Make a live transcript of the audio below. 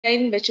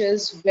which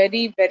is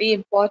very, very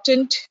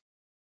important.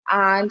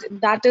 And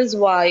that is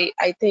why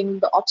I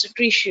think the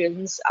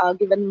obstetricians are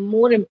given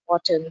more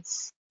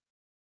importance,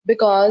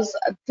 because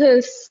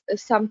this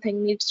is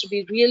something needs to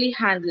be really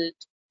handled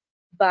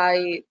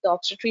by the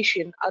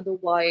obstetrician.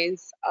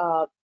 Otherwise,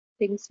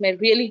 things may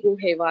really go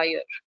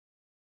haywire.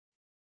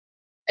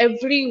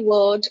 Every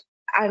word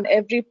and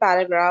every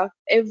paragraph,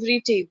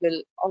 every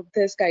table of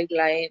this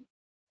guideline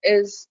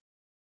is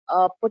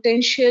a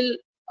potential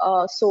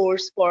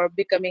source for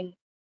becoming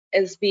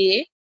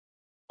SBA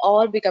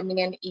or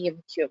becoming an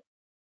EMQ.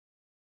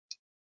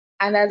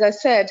 And as I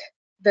said,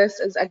 this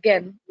is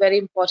again very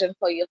important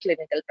for your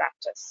clinical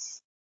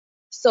practice.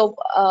 So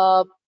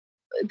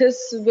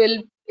this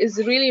will is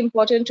really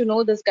important to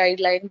know this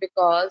guideline,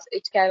 because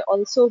it can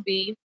also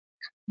be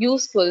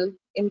useful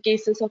in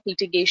cases of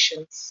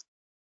litigations.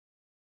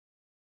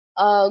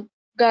 Uh,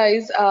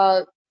 Guys,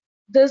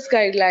 this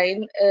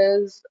guideline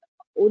is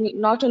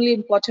not only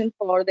important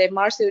for the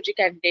Mrcog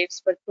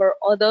candidates, but for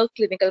other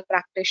clinical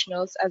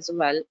practitioners as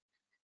well.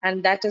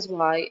 And that is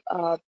why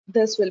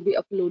this will be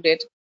uploaded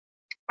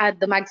at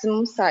the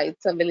maximum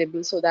sites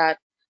available, so that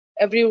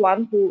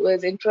everyone who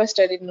is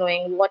interested in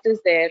knowing what is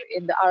there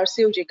in the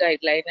RCOG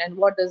guideline and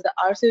what does the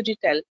RCOG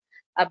tell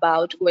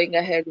about going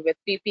ahead with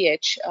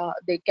PPH,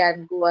 they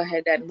can go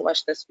ahead and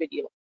watch this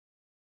video.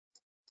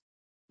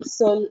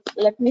 So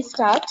let me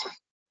start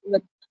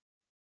with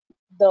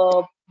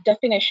the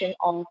definition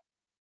of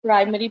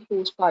primary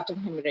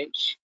postpartum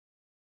hemorrhage.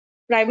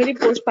 Primary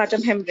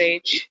postpartum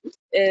hemorrhage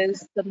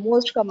is the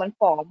most common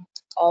form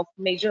of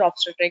major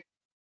obstetric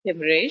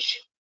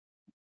hemorrhage.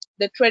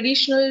 The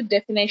traditional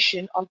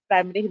definition of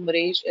primary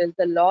hemorrhage is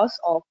the loss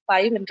of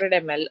 500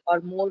 ml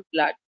or more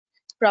blood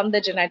from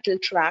the genital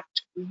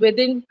tract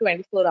within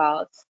 24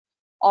 hours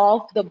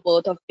of the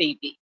birth of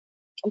baby.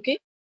 Okay.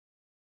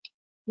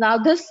 Now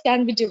this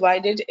can be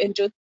divided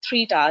into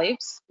three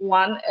types.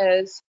 One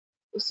is,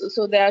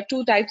 so there are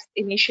two types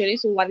initially.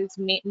 So one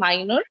is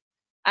minor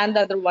and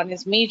the other one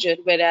is major,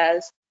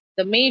 whereas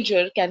the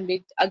major can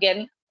be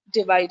again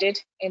divided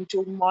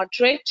into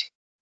moderate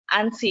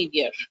and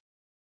severe.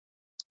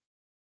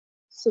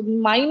 So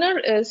minor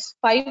is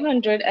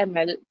 500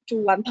 ml to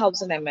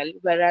 1000 ml,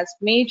 whereas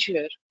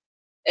major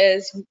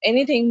is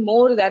anything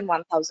more than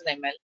 1000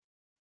 ml.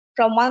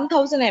 From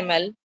 1000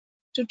 ml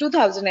to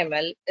 2000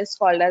 ml is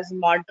called as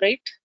moderate.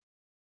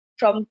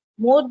 From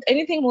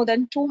anything more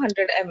than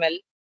 200 ml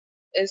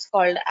is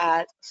called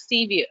as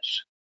severe.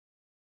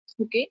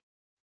 Okay.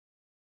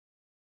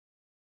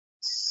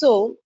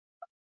 So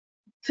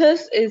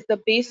this is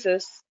the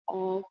basis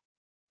of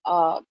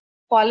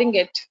calling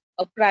it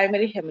a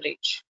primary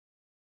hemorrhage.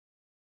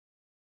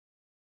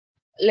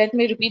 Let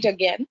me repeat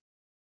again.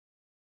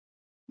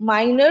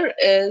 Minor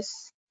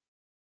is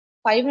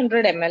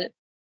 500 ml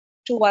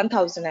to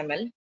 1000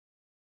 ml.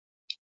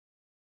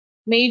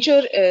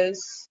 Major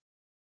is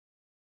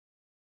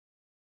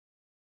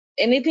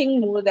anything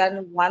more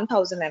than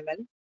 1000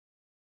 ml.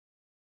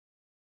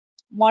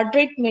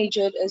 Moderate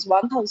major is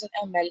 1000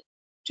 ml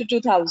to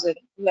 2000,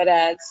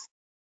 whereas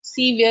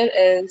severe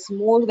is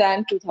more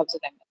than 2000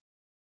 ml.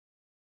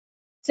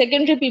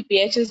 Secondary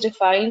PPH is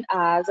defined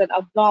as an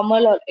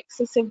abnormal or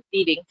excessive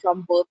bleeding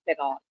from birth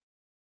canal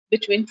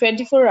between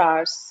 24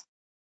 hours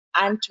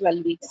and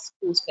 12 weeks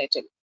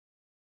postnatal.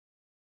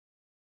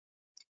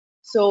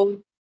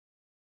 So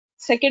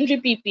secondary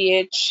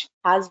PPH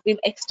has been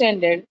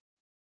extended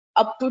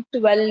up to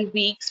 12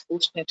 weeks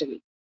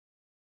postnatally.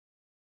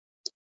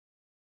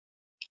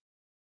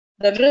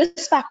 The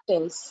risk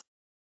factors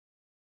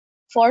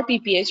for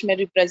PPH may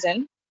be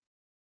present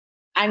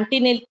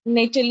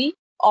antenatally,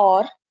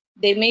 or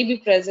they may be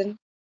present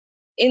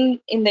in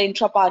the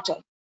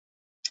intrapartum.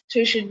 So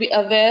you should be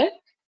aware.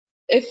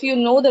 If you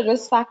know the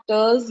risk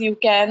factors, you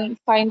can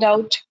find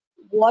out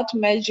what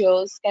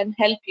measures can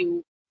help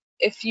you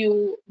if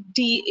you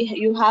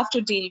have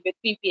to deal with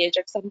PPH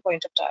at some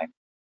point of time.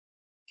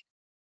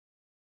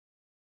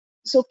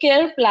 So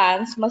care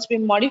plans must be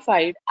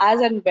modified as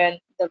and when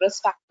the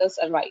risk factors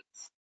arise.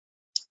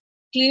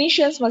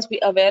 Clinicians must be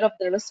aware of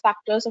the risk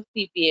factors of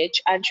PPH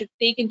and should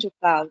take into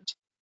account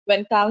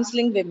when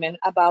counseling women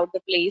about the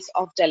place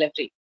of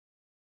delivery.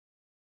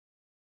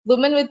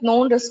 Women with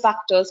known risk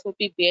factors for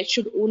PPH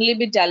should only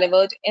be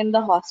delivered in the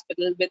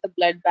hospital with a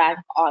blood bank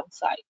on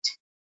site.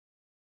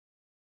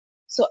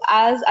 So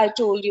as I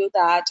told you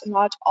that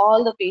not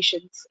all the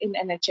patients in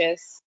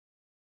NHS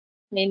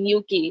in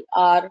UK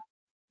are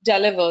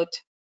delivered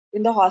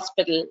in the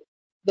hospital.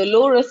 The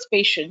low risk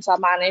patients are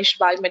managed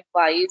by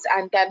midwives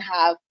and can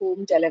have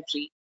home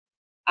delivery.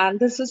 And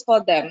this is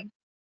for them,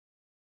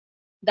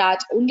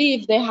 that only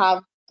if they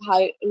have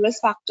high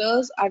risk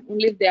factors and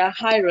only if they are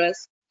high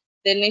risk,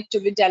 they need to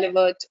be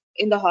delivered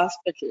in the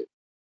hospital.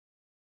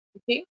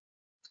 Okay.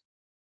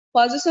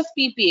 Causes of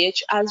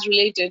PPH as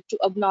related to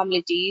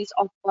abnormalities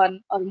of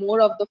one or more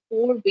of the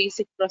four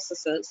basic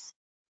processes.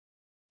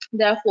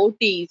 There are 4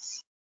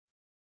 T's: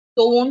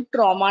 tone,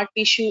 trauma,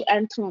 tissue,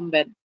 and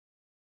thrombin.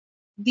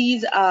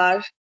 These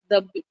are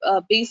the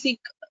basic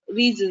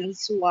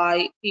reasons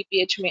why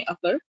PPH may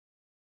occur.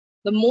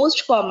 The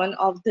most common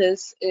of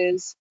this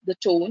is the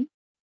tone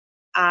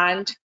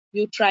and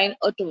uterine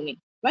atony,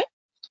 right?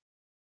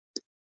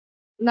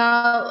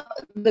 Now,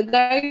 the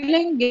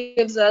guideline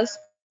gives us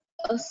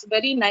a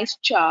very nice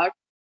chart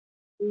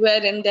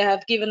wherein they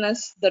have given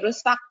us the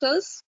risk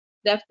factors.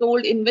 They have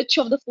told in which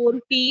of the four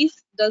T's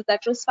does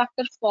that risk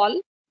factor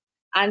fall,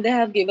 and they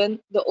have given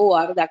the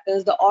OR, that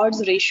is the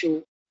odds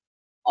ratio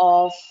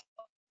of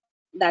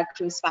that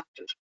risk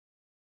factor.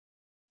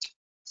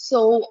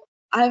 So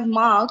I've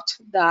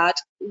marked that.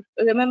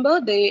 Remember,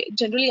 they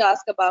generally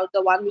ask about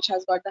the one which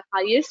has got the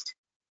highest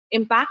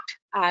impact,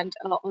 and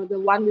or the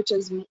one which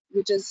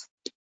is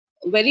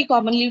very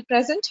commonly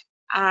present,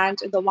 and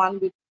the one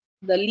with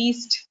the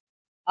least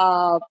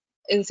uh,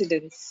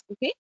 incidence.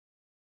 Okay,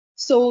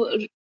 so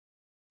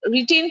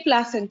retained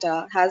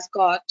placenta has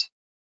got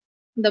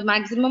the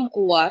maximum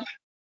OR.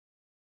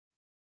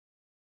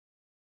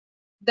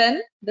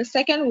 Then the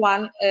second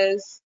one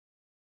is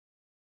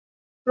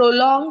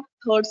prolonged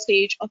third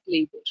stage of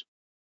labor.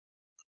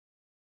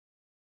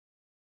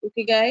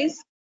 Okay, guys.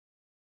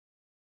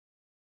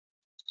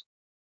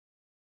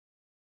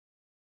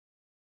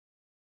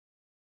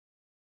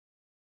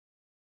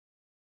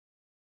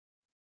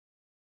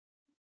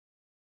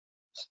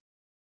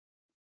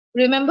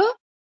 Remember,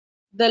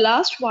 the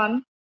last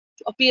one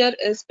to appear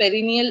is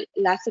perineal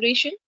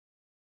laceration.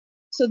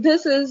 So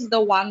this is the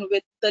one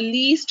with the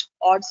least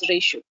odds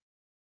ratio.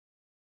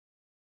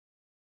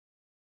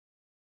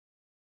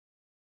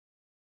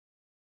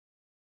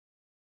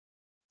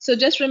 So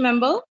just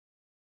remember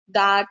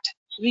that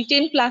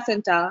retained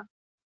placenta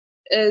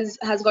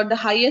has got the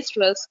highest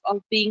risk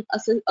of being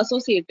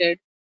associated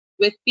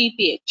with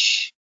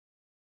PPH.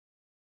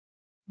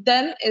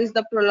 Then is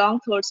the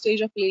prolonged third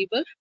stage of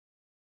labor,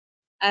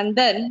 and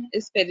then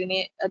is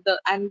perineal,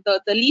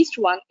 the least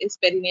one is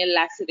perineal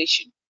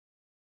laceration.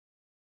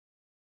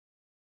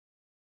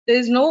 There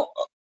is no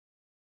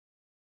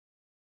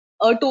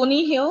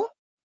atony here,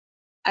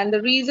 and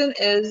the reason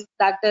is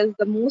that is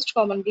the most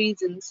common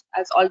reasons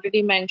as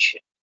already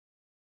mentioned.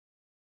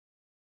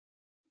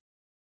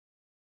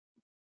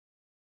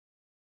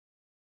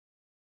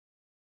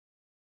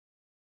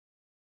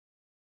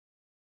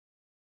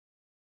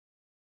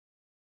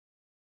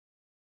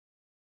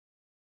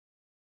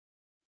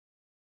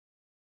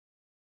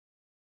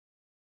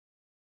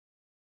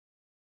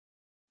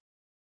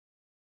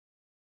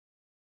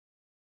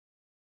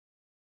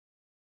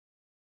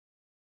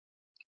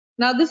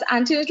 Now, this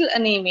antenatal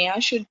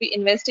anemia should be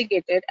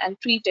investigated and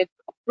treated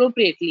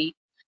appropriately,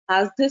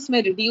 as this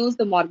may reduce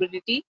the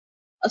morbidity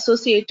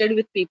associated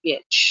with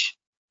PPH.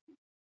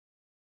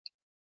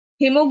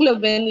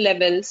 Hemoglobin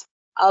levels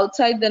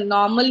outside the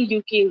normal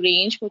UK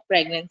range for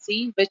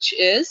pregnancy, which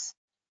is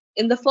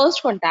in the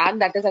first contact,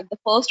 that is at the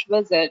first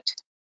visit,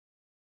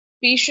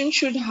 patient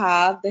should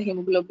have the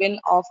hemoglobin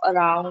of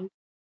around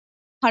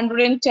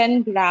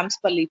 110 grams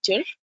per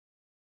liter,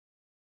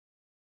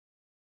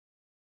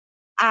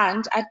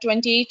 and at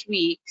 28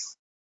 weeks,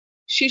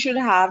 she should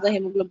have the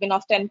hemoglobin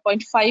of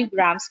 10.5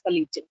 grams per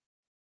liter.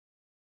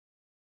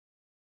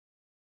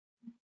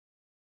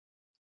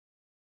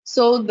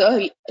 So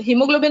the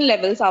hemoglobin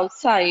levels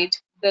outside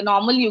the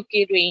normal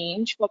UK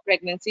range for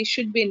pregnancy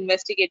should be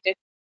investigated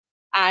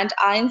and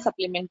iron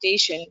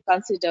supplementation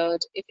considered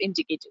if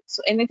indicated.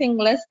 So anything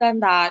less than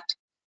that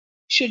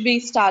should be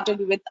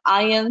started with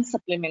iron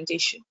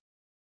supplementation.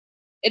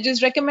 It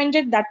is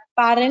recommended that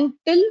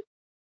parental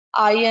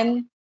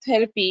iron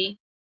therapy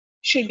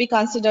should be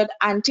considered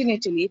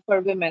antenatally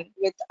for women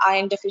with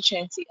iron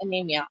deficiency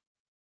anemia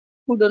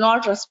who do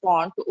not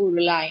respond to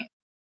oral iron.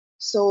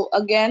 So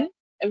again,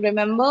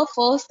 remember,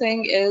 first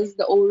thing is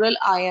the oral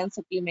iron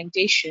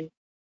supplementation,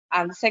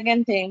 and the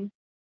second thing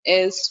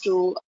is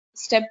to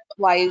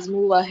stepwise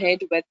move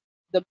ahead with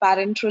the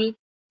parenteral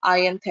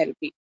iron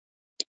therapy.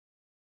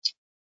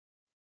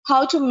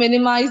 How to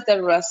minimize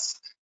the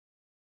risk?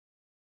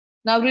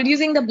 Now,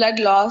 reducing the blood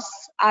loss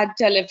at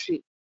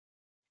delivery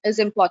is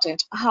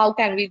important. How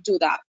can we do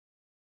that?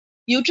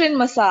 Uterine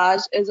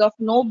massage is of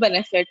no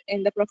benefit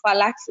in the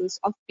prophylaxis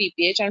of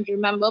PPH, and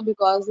remember,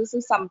 because this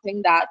is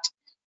something that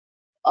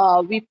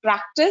we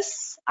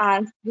practice,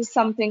 and this is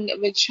something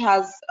which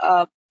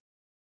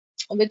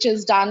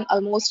is done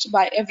almost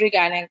by every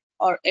gynec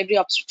or every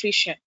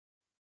obstetrician.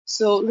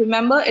 So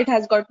remember, it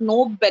has got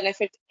no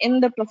benefit in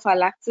the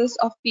prophylaxis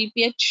of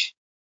PPH.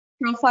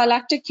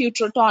 Prophylactic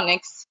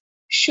uterotonics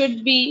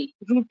should be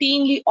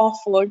routinely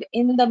offered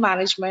in the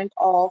management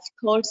of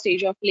third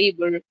stage of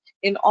labor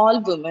in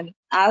all women,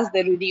 as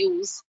they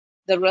reduce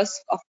the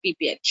risk of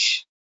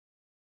PPH.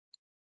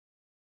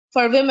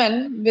 For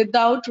women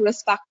without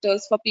risk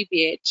factors for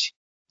PPH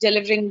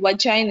delivering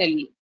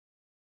vaginally,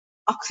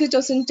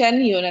 oxytocin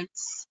 10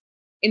 units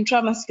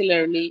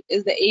intramuscularly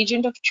is the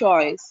agent of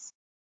choice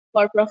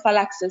for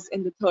prophylaxis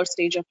in the third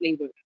stage of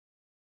labor.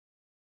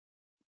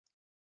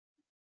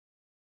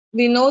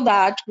 We know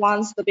that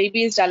once the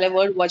baby is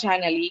delivered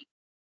vaginally,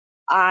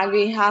 and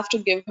we have to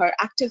give her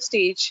active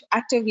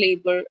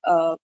labor,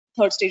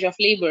 third stage of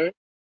labor,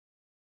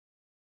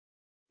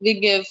 we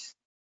give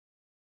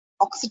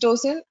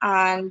oxytocin,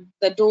 and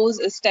the dose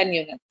is 10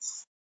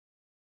 units.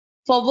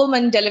 For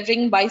women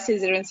delivering by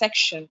cesarean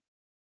section,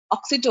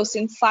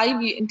 oxytocin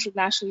 5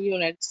 international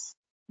units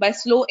by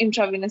slow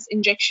intravenous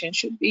injection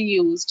should be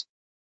used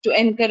to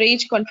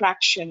encourage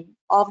contraction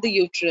of the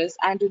uterus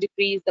and to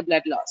decrease the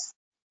blood loss.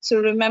 So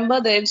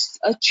remember, there's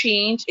a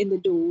change in the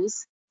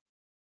dose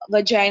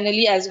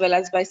vaginally as well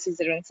as by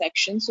cesarean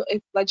section. So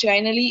if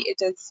vaginally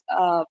it is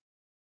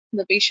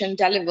the patient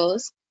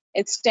delivers,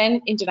 it's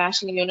 10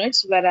 international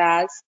units,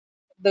 whereas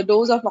the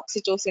dose of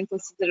oxytocin for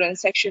cesarean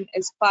section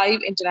is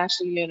 5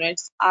 international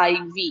units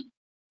IV.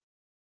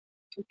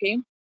 Okay.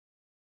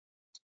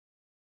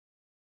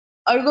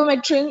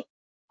 Ergometrin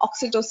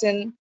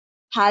oxytocin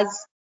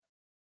has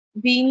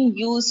been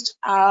used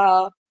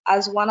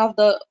as one of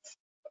the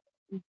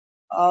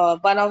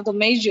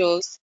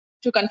measures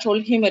to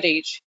control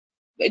hemorrhage.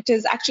 It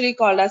is actually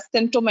called as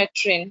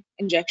symptometrin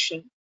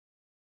injection.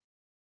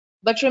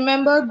 But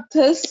remember,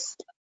 this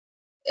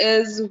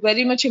is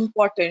very much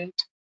important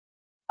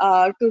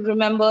to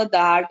remember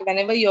that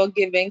whenever you're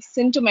giving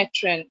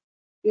symptometrin,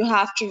 you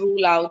have to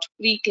rule out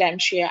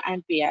preeclampsia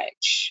and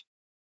PIH.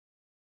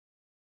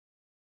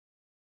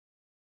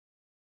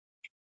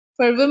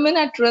 For women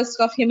at risk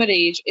of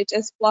hemorrhage, it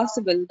is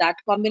possible that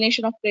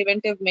combination of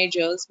preventive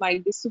measures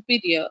might be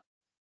superior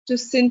to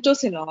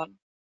syntocinon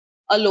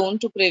alone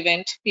to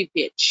prevent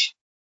PPH.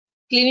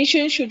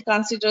 Clinicians should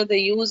consider the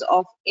use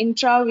of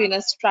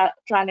intravenous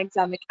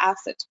tranexamic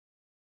acid.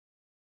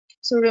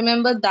 So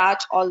remember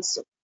that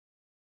also,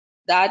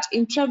 that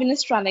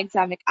intravenous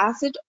tranexamic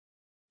acid,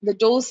 the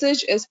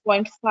dosage is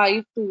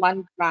 0.5 to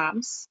 1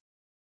 grams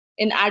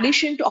in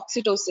addition to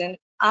oxytocin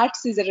at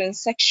cesarean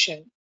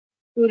section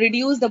to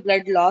reduce the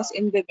blood loss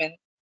in women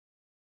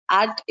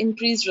at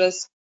increased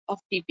risk of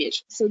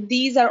PPH. So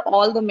these are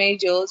all the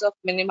measures of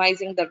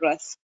minimizing the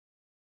risk.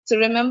 So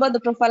remember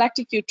the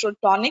prophylactic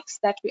uterotonics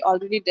that we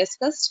already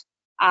discussed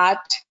at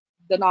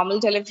the normal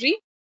delivery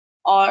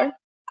or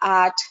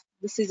at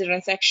the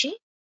cesarean section.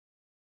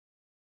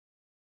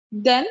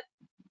 Then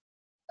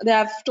they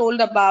have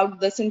told about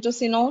the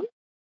syntocinon,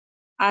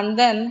 and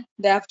then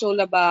they have told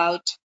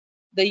about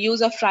the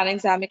use of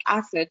tranexamic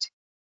acid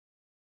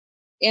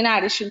in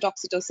addition to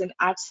oxytocin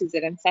at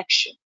cesarean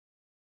section.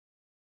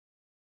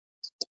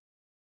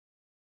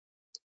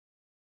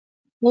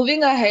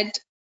 Moving ahead,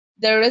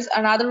 there is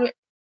another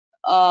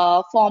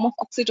form of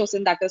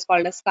oxytocin that is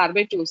called as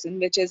carbetocin,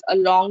 which is a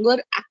longer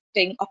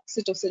acting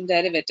oxytocin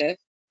derivative.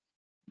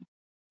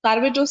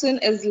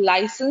 Carbetocin is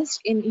licensed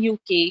in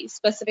UK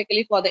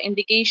specifically for the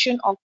indication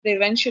of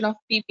prevention of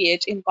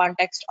PPH in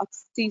context of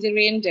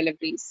cesarean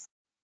deliveries.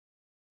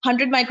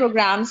 100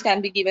 micrograms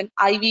can be given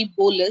IV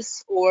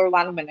bolus over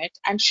 1 minute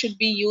and should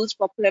be used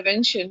for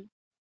prevention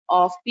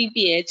of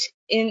PPH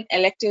in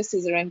elective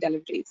cesarean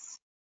deliveries.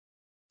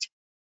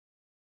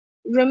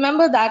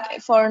 Remember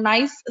that for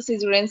nice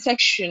cesarean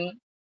section,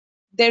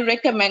 they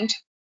recommend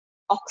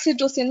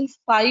oxytocin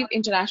 5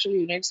 international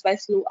units by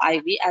slow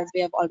IV, as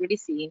we have already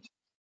seen,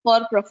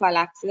 for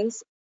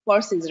prophylaxis for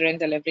cesarean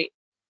delivery.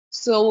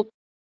 So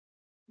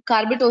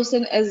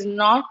carbetocin is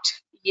not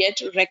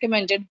yet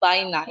recommended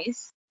by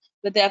NICE,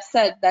 but they have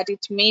said that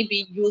it may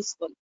be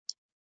useful.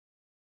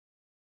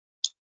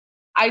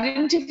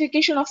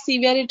 Identification of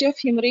severity of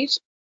hemorrhage.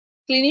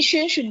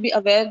 Clinicians should be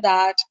aware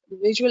that the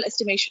visual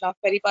estimation of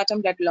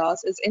peripartum blood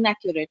loss is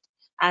inaccurate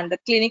and the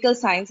clinical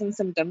signs and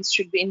symptoms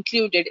should be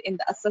included in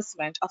the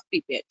assessment of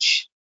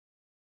PPH.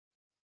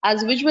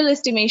 As visual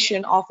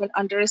estimation often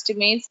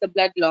underestimates the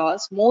blood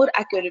loss, more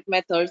accurate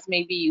methods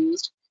may be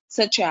used,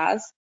 such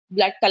as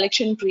blood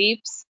collection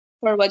drapes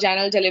for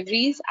vaginal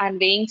deliveries and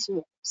weighing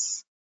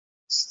swabs.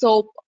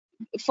 So,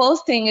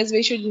 first thing is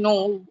we should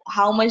know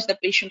how much the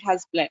patient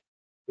has bled,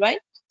 right?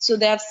 So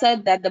they have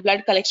said that the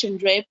blood collection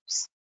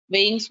drips,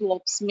 weighing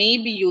swabs may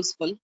be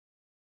useful.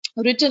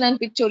 Written and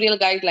pictorial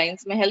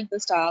guidelines may help the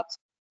staff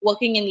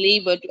working in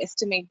labor to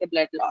estimate the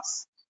blood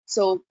loss.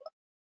 So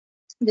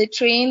they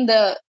train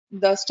the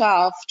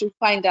staff to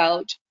find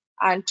out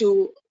and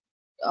to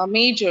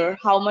measure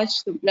how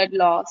much the blood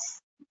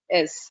loss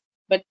is.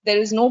 But there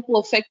is no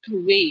perfect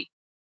way,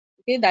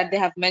 okay, that they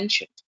have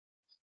mentioned.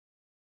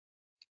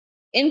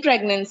 In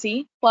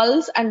pregnancy,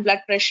 pulse and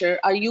blood pressure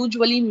are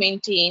usually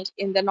maintained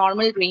in the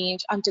normal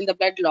range until the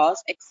blood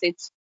loss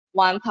exceeds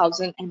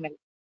 1000 ml.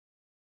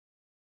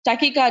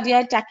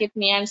 Tachycardia,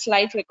 tachypnea, and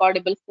slight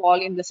recordable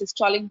fall in the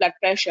systolic blood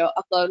pressure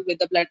occur with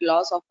the blood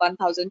loss of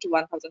 1000 to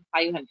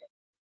 1500.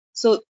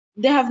 So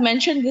they have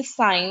mentioned these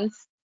signs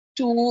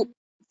to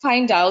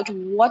find out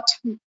what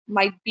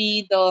might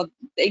be the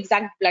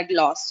exact blood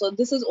loss. So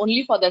this is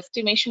only for the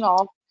estimation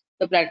of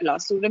the blood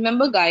loss. So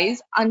remember,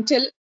 guys,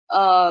 until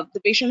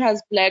the patient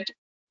has bled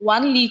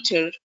 1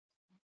 liter,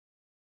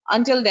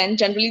 until then,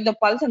 generally the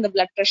pulse and the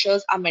blood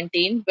pressures are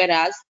maintained,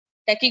 whereas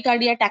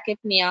tachycardia,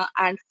 tachypnea,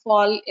 and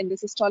fall in the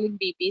systolic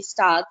BP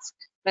starts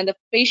when the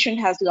patient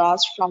has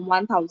lost from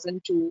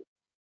 1000 to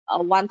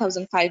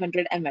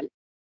 1500 ml.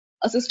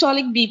 A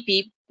systolic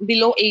BP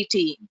below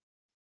 80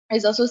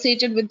 is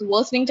associated with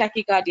worsening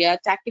tachycardia,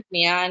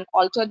 tachypnea, and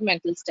altered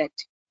mental state.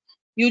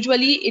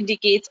 usually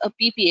indicates a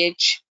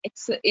ppH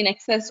in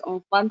excess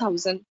of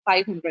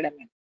 1500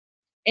 ml.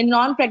 In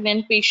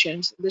non-pregnant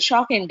patients, the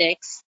shock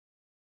index,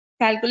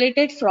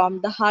 calculated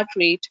from the heart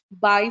rate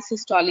by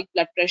systolic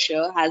blood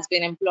pressure, has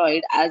been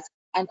employed as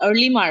an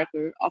early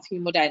marker of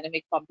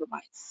hemodynamic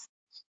compromise.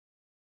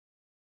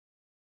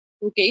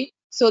 Okay,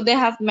 so they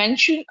have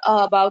mentioned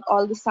about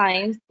all the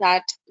signs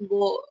that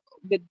go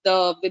with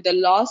the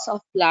loss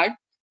of blood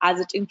as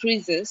it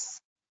increases,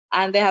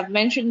 and they have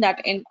mentioned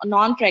that in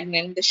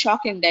non-pregnant, the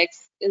shock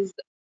index is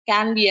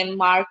can be a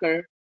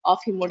marker of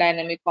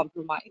hemodynamic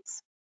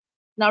compromise.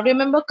 Now,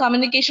 remember,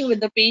 communication with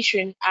the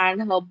patient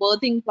and her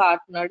birthing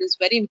partner is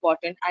very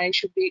important, and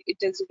it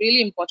is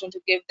really important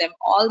to give them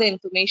all the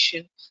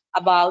information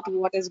about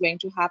what is going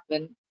to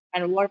happen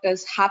and what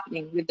is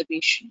happening with the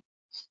patient.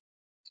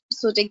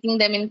 So taking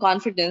them in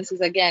confidence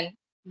is again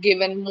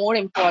given more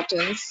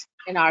importance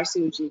in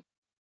RCOG.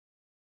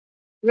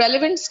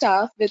 Relevant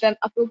staff with an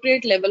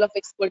appropriate level of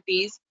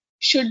expertise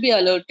should be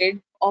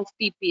alerted of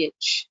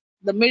PPH.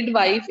 The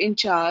midwife in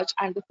charge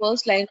and the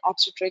first line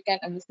obstetric and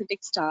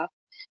anesthetic staff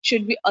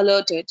should be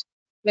alerted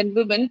when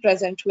women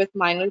present with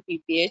minor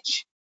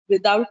PPH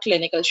without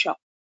clinical shock.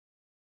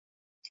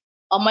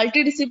 A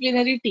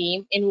multidisciplinary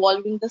team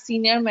involving the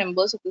senior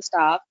members of the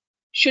staff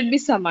should be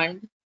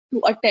summoned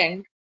to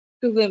attend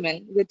to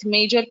women with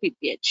major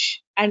PPH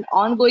and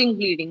ongoing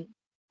bleeding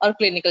or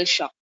clinical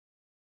shock.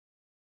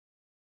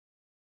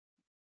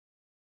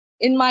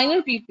 In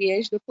minor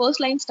PPH, the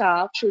first line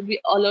staff should be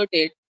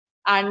alerted,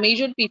 and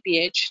major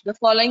PPH, the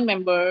following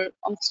member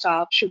of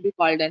staff should be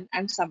called in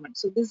and summoned.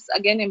 So, this is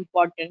again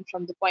important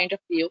from the point of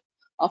view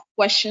of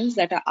questions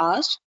that are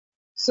asked.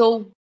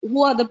 So,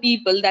 who are the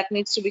people that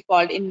needs to be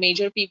called in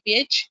major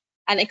PPH?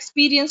 An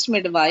experienced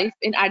midwife,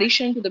 in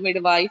addition to the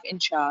midwife in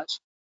charge,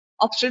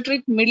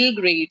 obstetric middle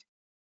grade,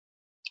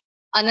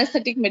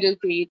 anesthetic middle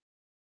grade,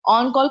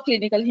 on call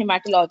clinical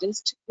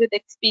hematologist with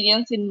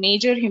experience in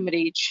major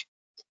hemorrhage,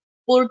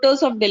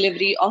 porters of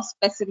delivery of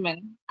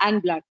specimen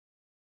and blood.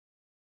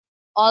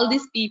 All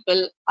these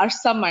people are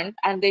summoned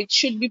and they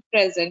should be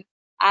present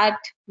at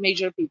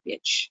major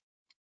PPH.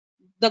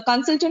 The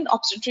consultant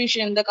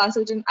obstetrician, the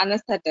consultant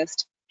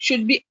anesthetist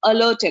should be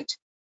alerted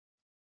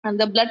and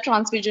the blood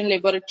transfusion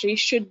laboratory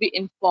should be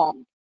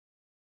informed.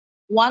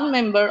 One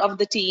member of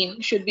the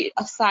team should be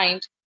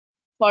assigned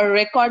for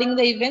recording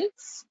the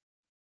events,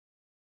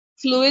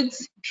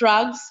 fluids,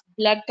 drugs,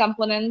 blood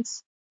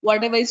components,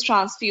 whatever is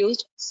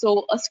transfused.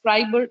 So a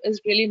scriber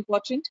is really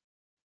important.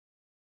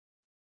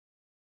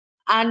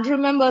 And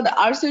remember, the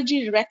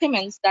RCG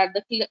recommends that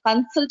the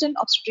consultant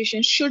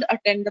obstetrician should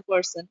attend the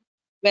person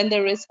when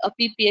there is a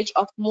PPH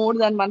of more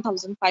than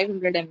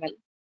 1500 ml,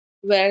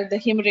 where the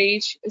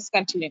hemorrhage is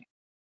continuing.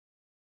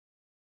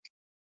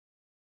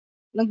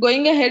 Now,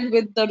 going ahead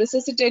with the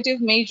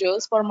resuscitative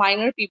measures for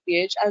minor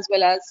PPH as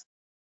well as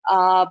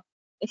uh,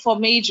 for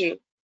major.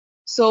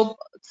 So,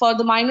 for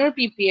the minor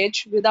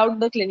PPH without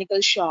the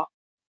clinical shock,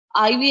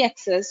 IV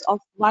access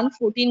of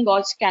 114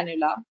 gauge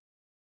cannula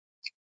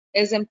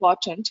is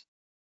important.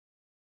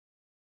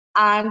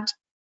 And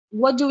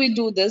what do we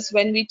do this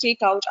when we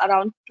take out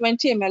around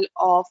 20 ml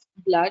of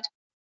blood?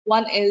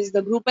 One is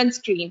the group and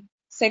screen.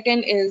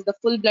 Second is the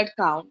full blood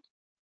count.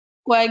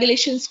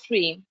 Coagulation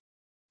screen,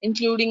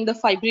 including the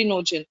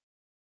fibrinogen.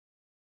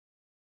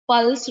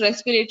 Pulse,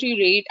 respiratory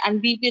rate,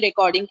 and BP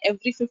recording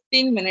every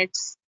 15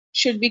 minutes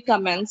should be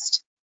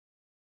commenced.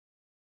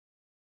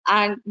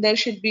 And there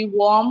should be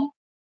warm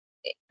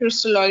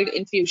crystalloid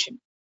infusion.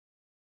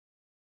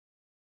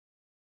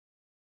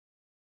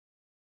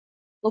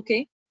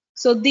 Okay,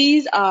 so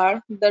these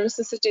are the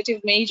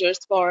resuscitative measures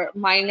for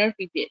minor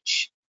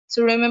PPH.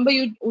 So remember,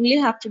 you only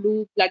have to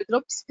do blood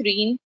group,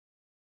 screen,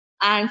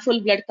 and full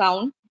blood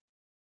count,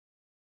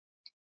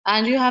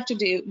 and you have to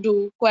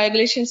do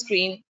coagulation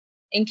screen,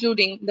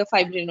 including the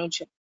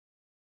fibrinogen.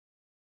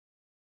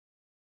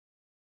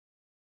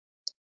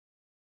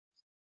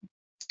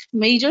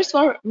 Measures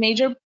for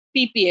major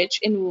PPH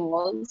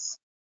involves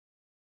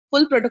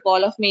full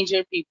protocol of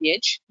major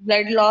PPH,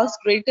 blood loss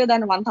greater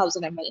than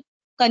 1000 ml,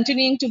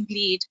 continuing to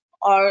bleed,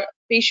 or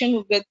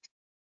patient with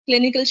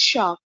clinical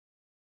shock.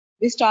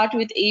 We start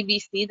with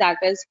ABC, that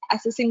is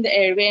assessing the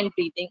airway and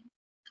breathing,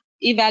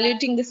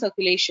 evaluating the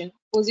circulation,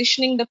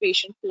 positioning the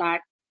patient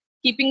flat,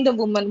 keeping the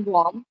woman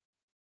warm,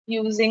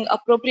 using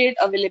appropriate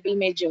available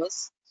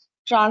measures,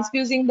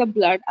 transfusing the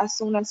blood as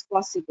soon as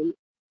possible,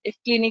 if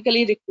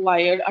clinically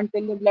required,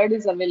 until the blood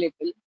is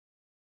available.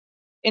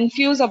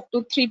 Infuse up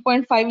to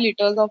 3.5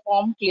 liters of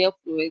warm clear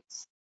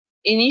fluids.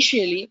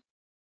 Initially,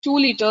 2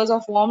 liters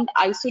of warmed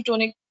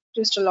isotonic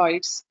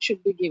crystalloids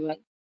should be given.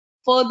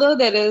 Further,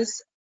 there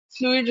is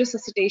fluid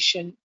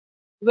resuscitation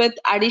with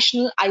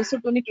additional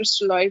isotonic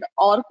crystalloid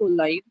or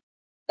colloid,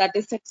 that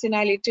is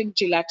succinylated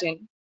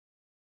gelatin.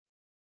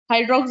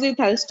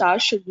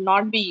 Hydroxyethyl should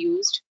not be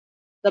used.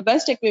 The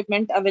best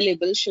equipment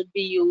available should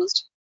be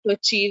used to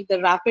achieve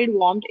the rapid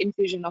warmed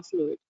infusion of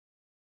fluid.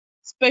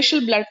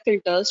 Special blood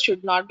filters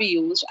should not be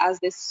used as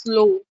they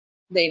slow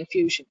the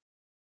infusion.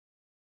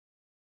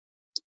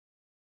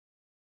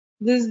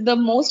 This is the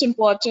most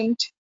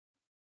important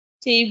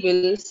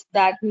tables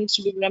that needs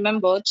to be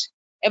remembered.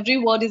 Every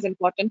word is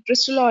important.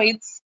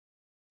 Crystalloids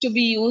to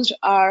be used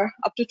are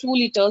up to 2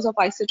 liters of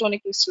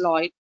isotonic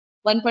crystalloid,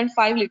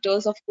 1.5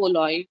 liters of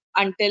colloid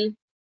until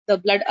the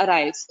blood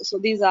arrives. So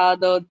these are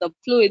the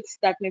fluids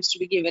that needs to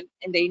be given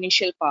in the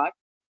initial part.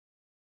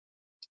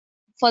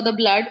 For the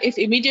blood, if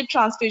immediate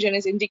transfusion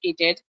is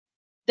indicated,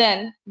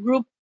 then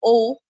group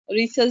O,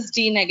 rhesus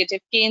D negative,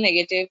 K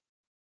negative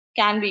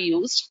can be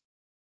used.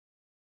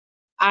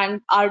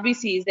 And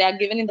RBCs, they are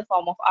given in the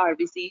form of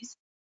RBCs.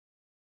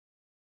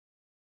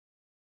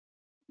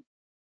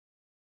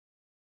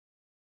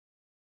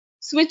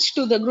 Switch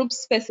to the group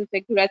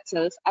specific red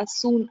cells as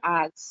soon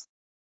as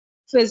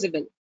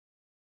feasible.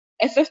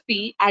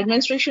 FFP,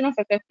 administration of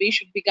FFP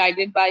should be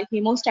guided by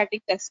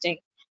hemostatic testing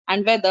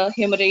and whether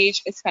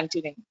hemorrhage is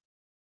continuing.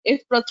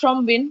 If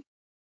prothrombin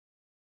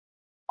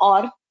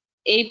or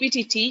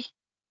APTT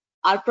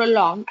are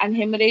prolonged and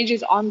hemorrhage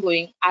is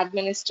ongoing,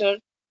 administer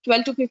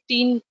 12 to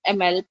 15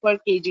 ml per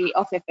kg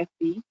of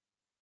FFP.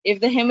 If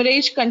the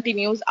hemorrhage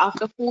continues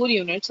after 4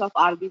 units of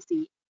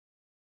RBC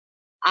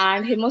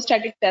and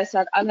hemostatic tests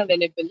are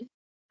unavailable,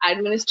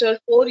 administer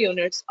 4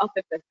 units of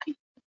FFP.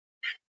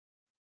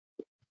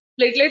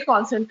 Platelet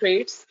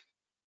concentrates,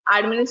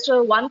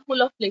 administer 1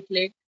 full of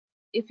platelet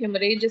if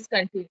hemorrhage is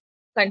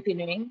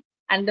continuing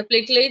and the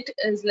platelet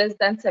is less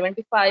than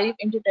 75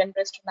 into 10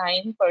 raised to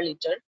 9 per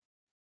liter.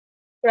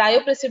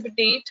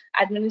 Cryoprecipitate,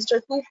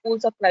 administer 2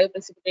 pools of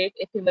cryoprecipitate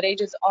if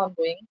hemorrhage is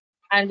ongoing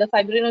and the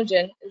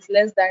fibrinogen is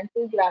less than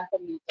 2 gram per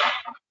liter.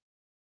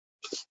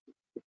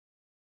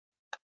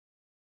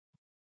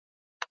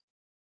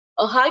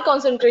 A high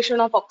concentration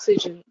of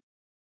oxygen,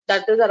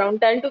 that is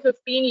around 10 to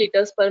 15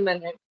 liters per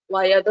minute,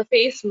 via the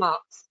face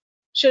masks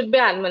should be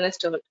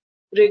administered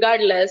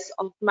regardless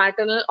of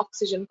maternal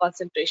oxygen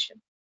concentration.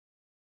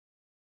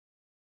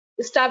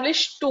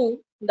 Establish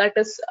 2, that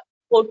is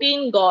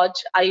 14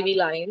 gauge IV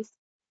lines,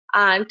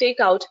 and take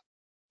out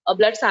a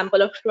blood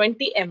sample of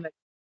 20 ml,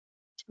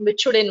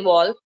 which should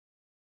involve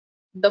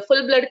the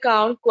full blood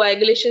count,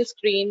 coagulation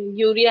screen,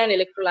 urea and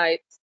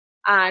electrolytes,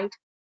 and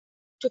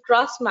to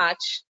cross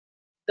match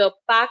the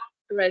packed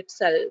red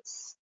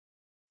cells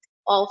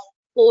of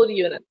 4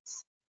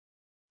 units.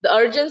 The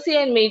urgency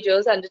and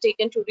measures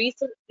undertaken to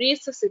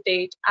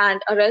resuscitate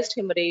and arrest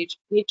hemorrhage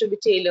need to be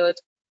tailored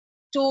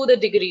to the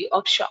degree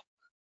of shock.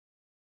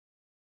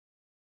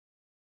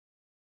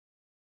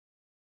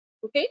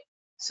 Okay,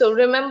 so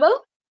remember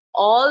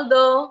all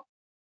the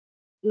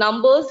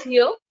numbers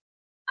here,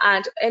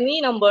 and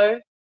any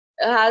number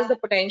has the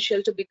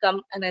potential to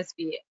become an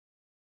SBA.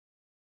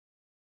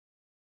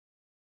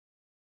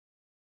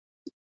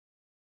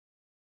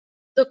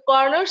 The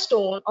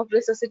cornerstone of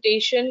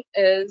resuscitation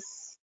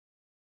is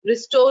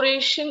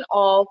restoration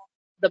of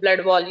the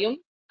blood volume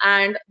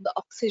and the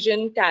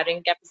oxygen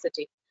carrying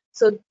capacity.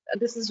 So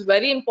this is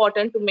very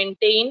important to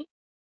maintain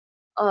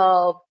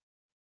or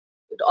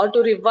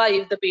to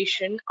revive the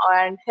patient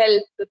and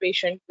help the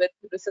patient with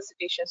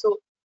resuscitation. So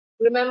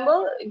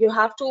remember, you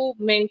have to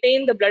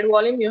maintain the blood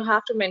volume, you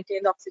have to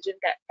maintain the oxygen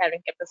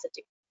carrying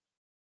capacity.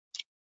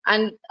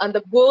 And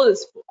the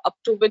goals up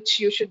to which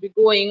you should be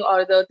going,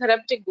 or the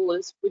therapeutic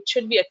goals which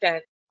should be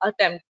attempt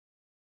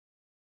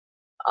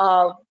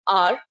are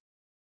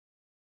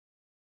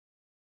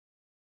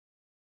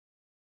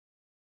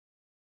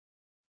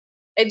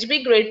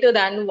HB greater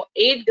than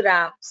 8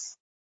 grams,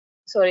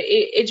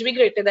 sorry, HB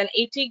greater than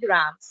 80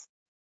 grams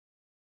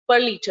per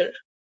liter,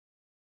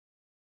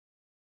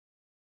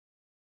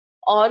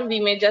 or we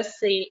may just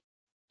say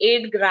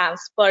 8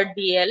 grams per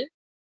DL.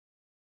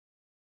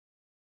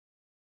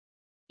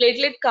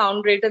 Platelet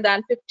count greater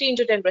than 15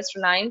 to 10 raised to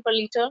 9 per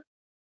liter.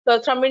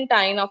 Prothrombin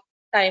time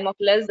of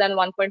less than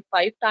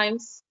 1.5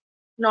 times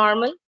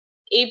normal.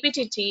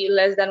 APTT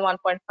less than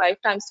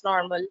 1.5 times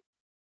normal.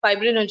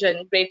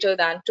 Fibrinogen greater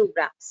than 2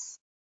 grams.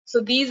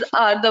 So these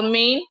are the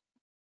main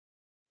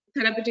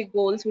therapeutic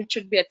goals which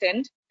should be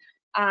attained,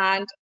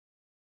 and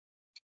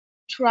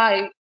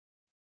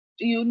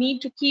you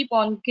need to keep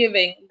on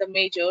giving the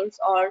measures,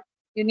 or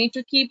you need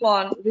to keep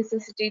on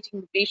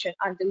resuscitating the patient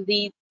until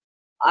these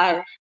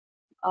are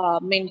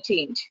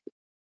maintained.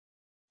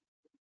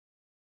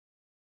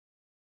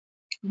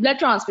 Blood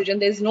transfusion,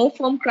 there is no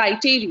firm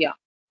criteria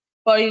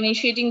for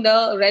initiating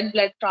the red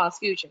blood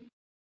transfusion.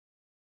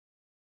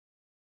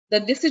 The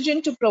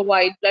decision to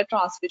provide blood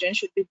transfusion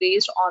should be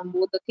based on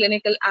both the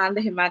clinical and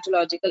the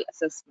hematological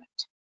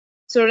assessment.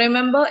 So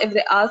remember, if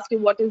they ask you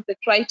what is the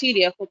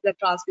criteria for blood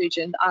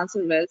transfusion, the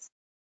answer is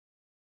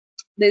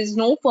there is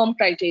no firm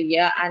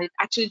criteria, and it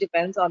actually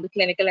depends on the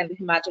clinical and the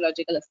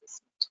hematological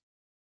assessment.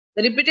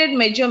 The repeated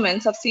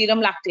measurements of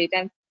serum lactate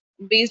and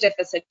base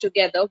deficit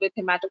together with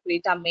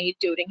hematocrit are made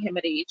during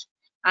hemorrhage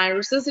and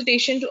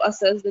resuscitation to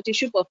assess the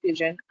tissue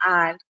perfusion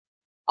and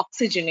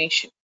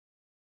oxygenation.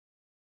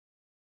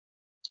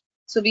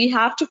 So we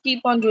have to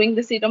keep on doing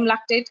the serum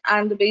lactate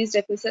and the base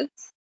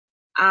deficits,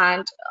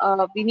 and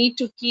we need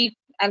to keep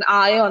an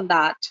eye on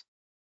that.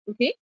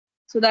 Okay,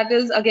 so that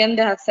is, again,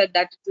 they have said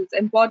that it is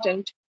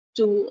important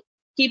to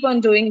keep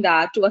on doing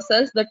that to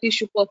assess the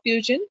tissue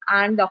perfusion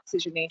and the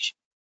oxygenation.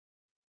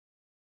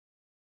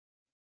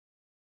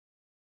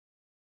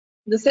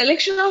 The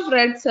selection of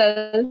red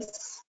cell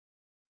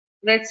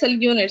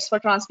units for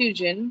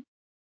transfusion,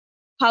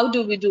 how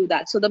do we do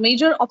that? So the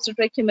major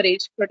obstetric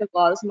hemorrhage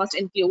protocols must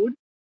include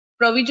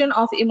provision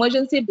of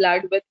emergency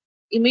blood with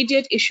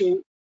immediate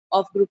issue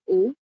of group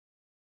O,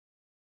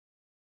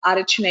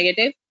 Rh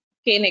negative,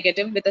 K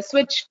negative with a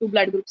switch to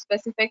blood group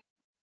specific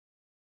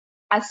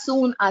as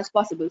soon as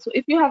possible. So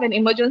if you have an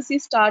emergency,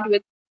 start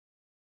with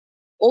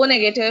O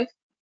negative.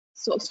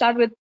 So start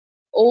with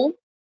O,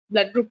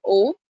 blood group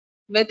O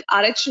with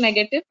Rh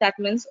negative, that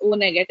means O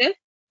negative,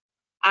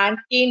 and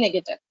K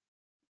negative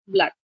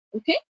blood.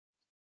 Okay.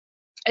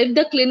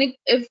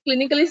 If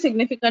clinically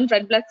significant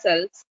red blood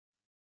cells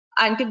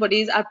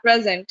antibodies are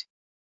present,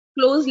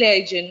 close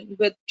liaison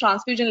with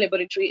transfusion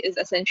laboratory is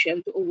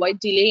essential to avoid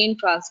delay in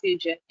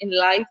transfusion in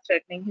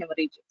life-threatening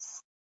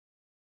hemorrhages.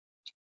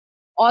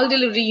 All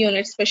delivery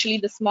units, especially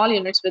the small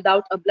units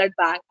without a blood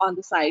bank on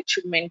the site,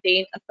 should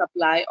maintain a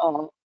supply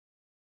of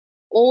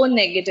O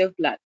negative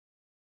blood.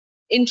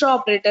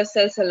 Intraoperative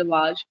cell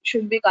salvage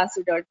should be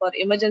considered for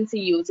emergency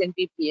use in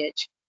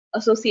PPH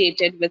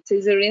associated with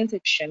cesarean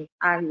section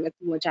and with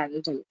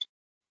vaginal delivery.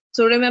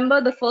 So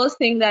remember, the first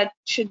thing that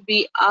should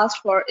be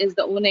asked for is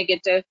the O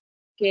negative,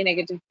 K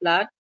negative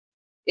blood.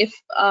 If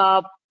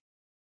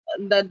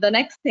the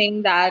next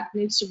thing that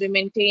needs to be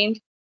maintained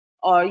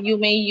or you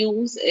may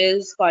use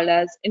is called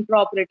as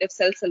intraoperative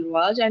cell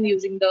salvage, and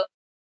using the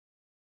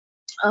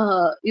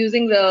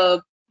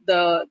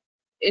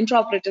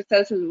intraoperative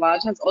cell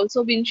salvage has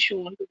also been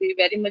shown to be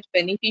very much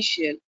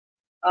beneficial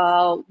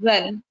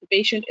when the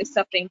patient is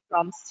suffering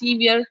from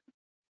severe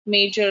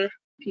major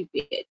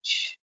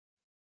PPH.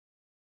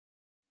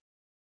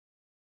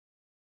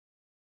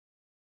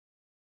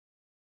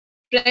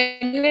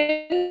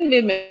 Pregnant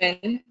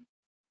women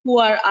who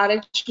are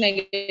Rh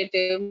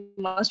negative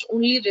must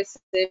only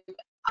receive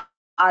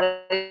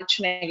Rh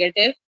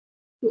negative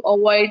to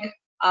avoid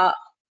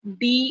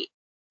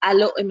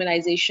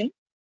de-alloimmunization.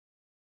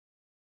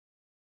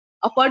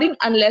 According,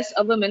 unless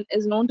a woman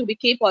is known to be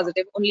K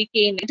positive, only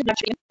K negative blood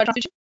should be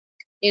transfusion.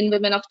 In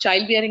women of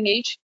childbearing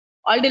age,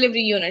 all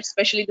delivery units,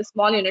 especially the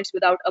small units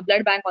without a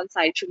blood bank on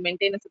site, should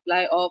maintain a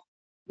supply of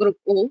group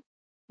O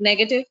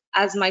negative,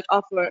 as might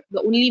offer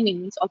the only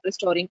means of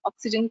restoring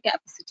oxygen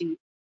carrying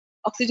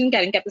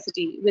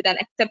capacity with an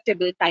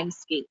acceptable time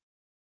scale.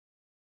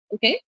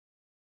 Okay,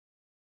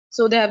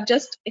 so they have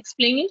just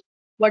explained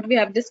what we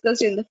have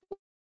discussed in the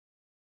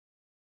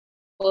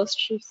first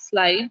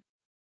slide.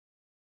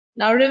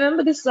 Now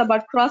remember, this is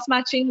about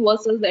cross-matching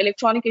versus the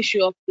electronic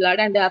issue of blood,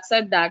 and they have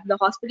said that the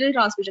hospital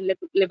transfusion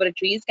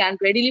laboratories can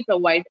readily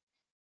provide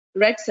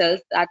red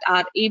cells that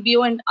are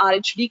ABO and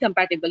RHD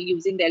compatible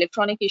using the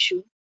electronic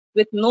issue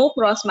with no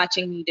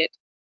cross-matching needed,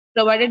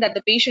 provided that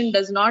the patient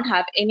does not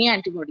have any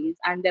antibodies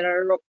and there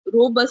are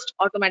robust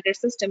automated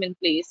system in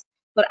place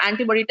for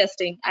antibody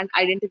testing and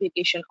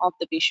identification of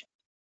the patient.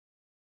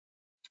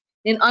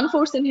 In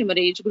unforeseen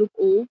hemorrhage, group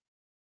O,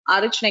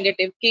 Rh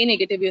negative, K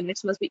negative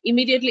units must be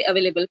immediately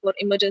available for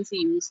emergency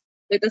use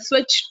with a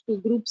switch to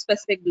group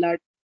specific blood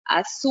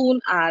as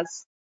soon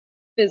as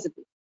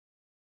feasible.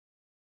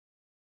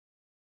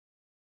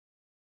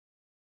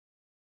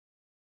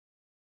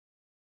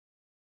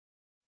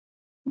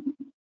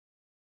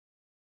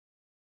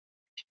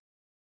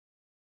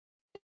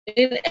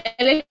 In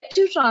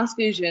elective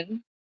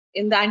transfusion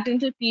in the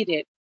antenatal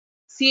period,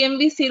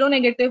 CMV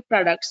seronegative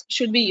products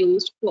should be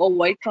used to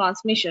avoid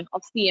transmission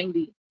of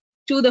CMV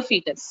to the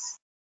fetus.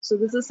 So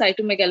this is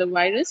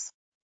cytomegalovirus.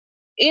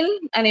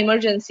 In an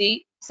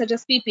emergency such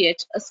as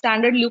PPH, a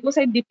standard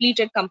leukocyte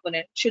depleted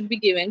component should be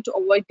given to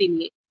avoid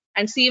delay,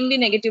 and CMV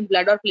negative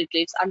blood or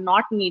platelets are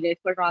not needed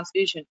for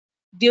transfusion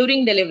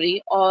during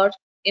delivery or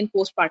in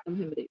postpartum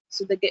hemorrhage.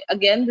 So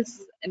again,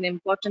 this is an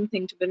important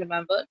thing to be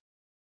remembered.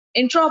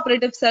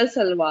 Intraoperative cell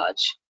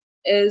salvage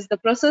is the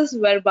process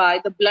whereby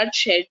the blood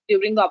shed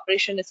during the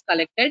operation is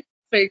collected,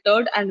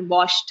 filtered, and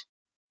washed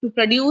to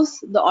produce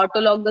the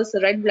autologous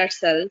red blood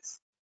cells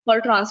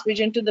for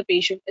transfusion to the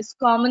patient is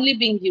commonly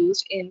being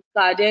used in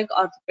cardiac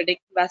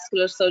orthopedic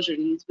vascular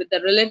surgeries with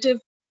a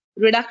relative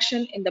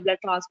reduction in the blood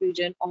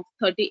transfusion of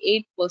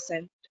 38%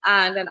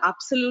 and an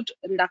absolute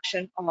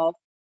reduction of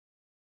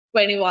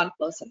 21%.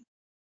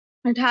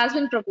 It has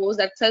been proposed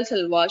that cell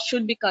salvage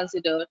should be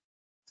considered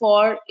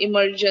for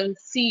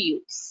emergency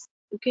use.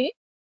 Okay.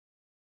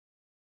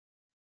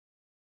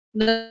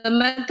 The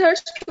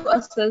methods to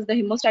assess the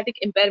hemostatic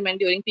impairment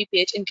during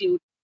PPH include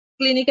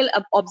clinical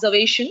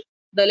observation.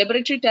 The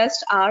laboratory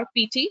tests are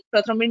PT,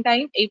 prothrombin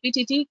time,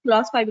 APTT,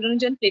 cross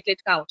fibrinogen,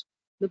 platelet count.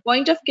 The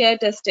point of care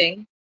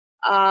testing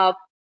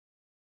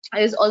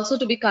is also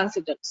to be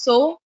considered.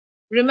 So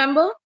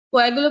remember,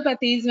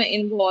 coagulopathies may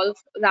involve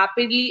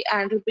rapidly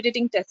and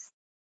repeating tests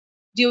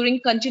during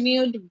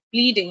continued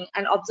bleeding,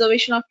 and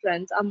observation of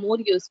trends are more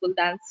useful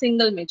than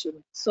single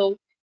measurement. So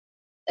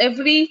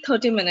every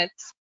 30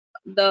 minutes,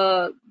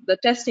 the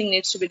testing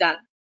needs to be done.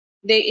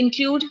 They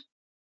include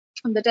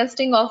the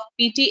testing of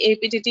PT,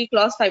 APTT,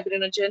 cross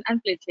fibrinogen,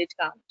 and platelet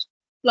count.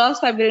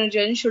 Lost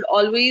fibrinogen should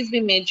always be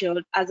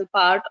measured as a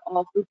part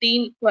of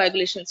routine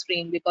coagulation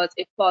screen because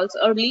it falls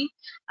early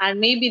and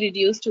may be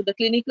reduced to the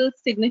clinical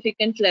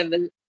significant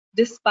level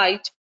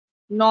despite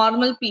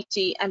normal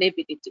PT and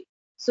APTT.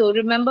 So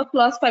remember,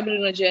 lost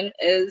fibrinogen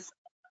is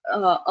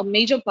a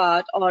major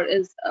part or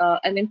is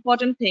an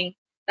important thing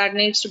that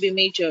needs to be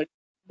measured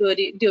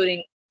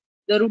during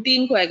the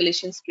routine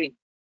coagulation screen.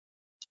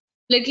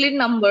 Platelet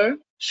number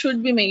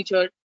should be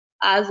measured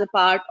as a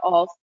part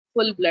of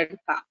full blood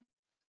count.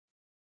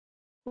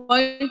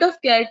 Point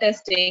of care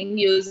testing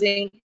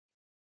using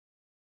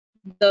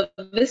the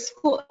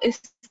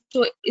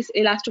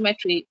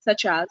viscoelastometry,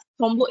 such as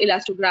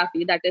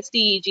thromboelastography, that is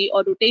TEG,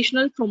 or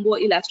rotational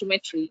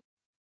thromboelastometry,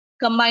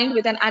 combined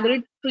with an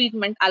accurate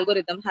treatment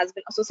algorithm, has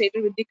been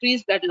associated with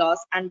decreased blood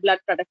loss and blood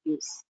product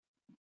use,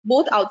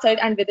 both outside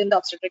and within the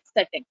obstetric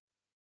setting.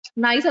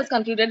 NICE has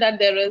concluded that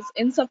there is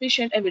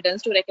insufficient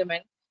evidence to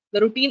recommend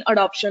the routine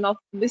adoption of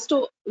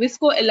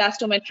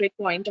viscoelastometric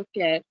point of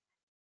care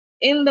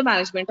in the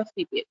management of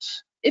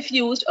PPH. If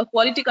used, a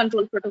quality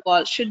control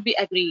protocol should be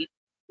agreed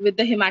with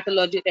the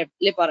hematology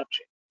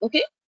laboratory.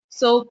 Okay,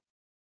 so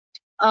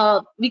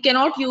we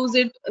cannot use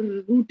it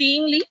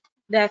routinely,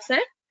 they have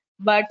said,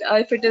 but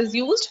if it is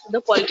used,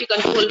 the quality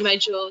control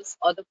measures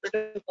or the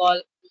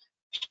protocol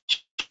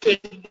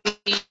should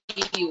be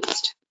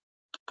used.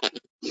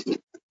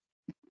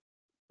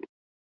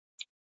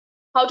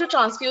 How to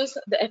transfuse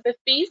the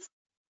FFPs?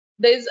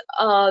 The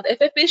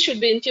FFPs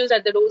should be infused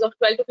at the dose of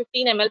 12 to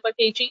 15 ml per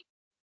kg.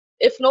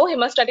 If no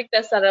hemostatic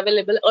tests are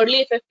available,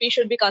 early FFP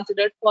should be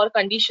considered for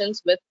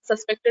conditions with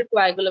suspected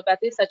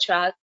coagulopathy such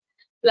as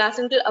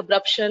placental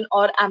abruption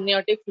or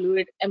amniotic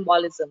fluid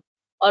embolism,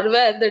 or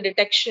where the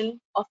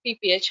detection of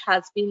PPH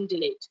has been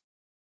delayed.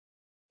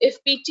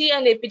 If PT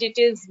and APTT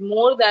is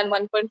more than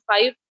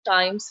 1.5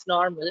 times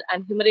normal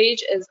and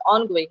hemorrhage is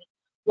ongoing,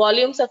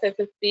 volumes of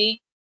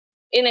FFP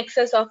in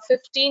excess of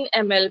 15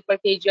 ml per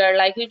kg are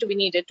likely to be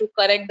needed to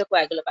correct the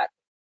coagulopathy.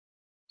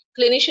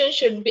 Clinicians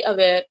should be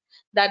aware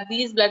that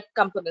these blood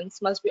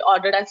components must be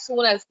ordered as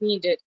soon as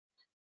needed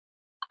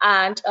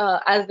and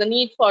as the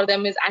need for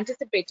them is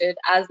anticipated,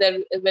 as there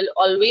will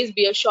always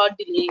be a short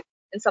delay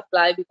in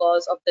supply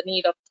because of the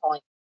need of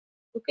thawing.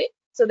 Okay,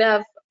 so they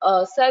have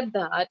said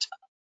that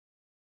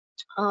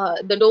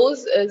the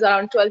dose is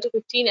around 12 to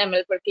 15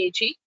 ml per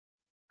kg,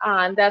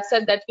 and they have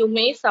said that you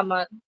may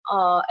summon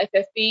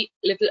FFP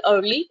little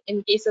early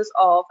in cases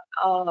of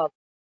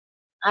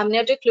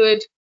amniotic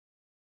fluid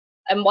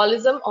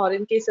embolism or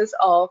in cases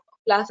of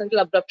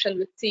placental abruption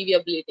with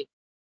severe bleeding.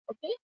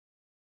 Okay.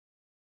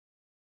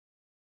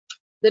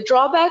 The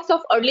drawbacks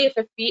of early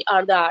FFP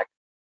are that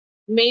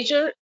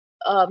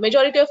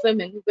majority of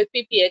women with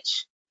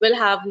PPH will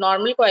have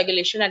normal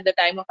coagulation at the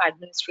time of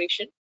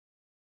administration,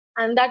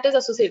 and that is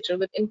associated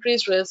with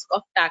increased risk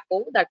of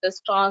TACO, that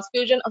is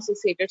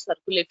transfusion-associated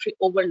circulatory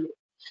overload.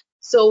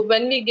 So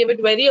when we give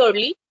it very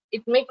early,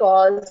 it may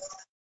cause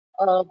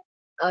uh,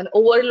 an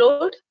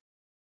overload,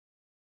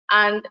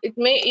 and it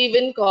may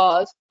even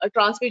cause a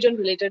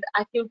transfusion-related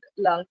acute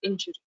lung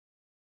injury.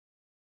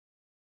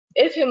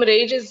 If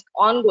hemorrhage is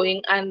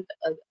ongoing and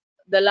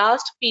the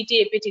last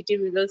PT-APTT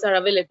results are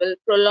available,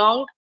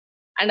 prolonged,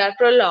 12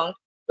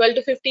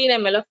 to 15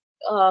 ml of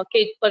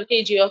per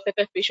kg of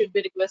FFP should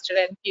be requested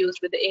and infused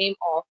with the aim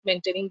of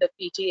maintaining the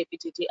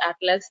PT-APTT at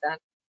less than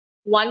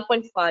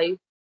 1.5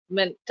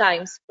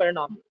 times per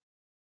normal.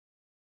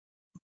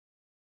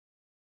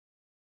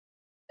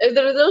 If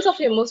the results of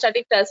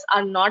hemostatic tests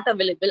are not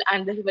available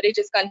and the hemorrhage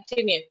is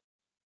continuing,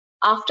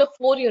 after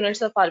 4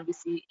 units of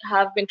RBC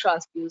have been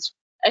transfused,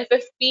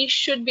 FFP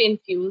should be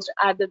infused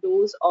at the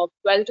dose of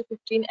 12 to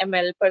 15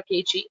 ml per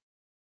kg.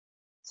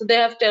 So they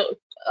have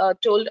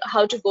told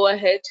how to go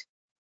ahead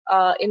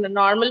in a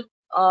normal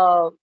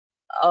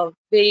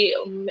way,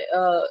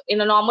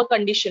 in a normal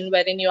condition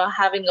wherein you are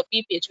having a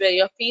PPH, where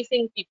you are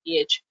facing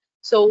PPH.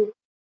 So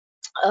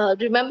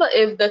remember,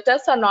 if the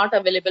tests are not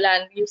available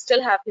and you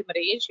still have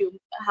hemorrhage, you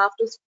have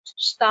to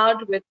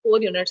start with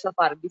 4 units of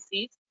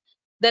RBCs.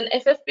 Then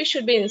FFP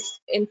should be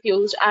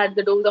infused at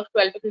the dose of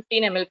 12 to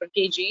 15 ml per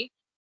kg.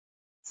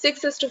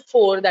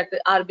 6:4, that the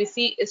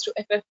RBC is to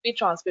FFP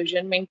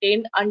transfusion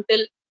maintained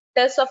until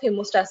tests of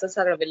hemostasis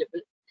are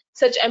available.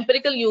 Such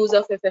empirical use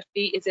of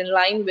FFP is in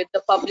line with the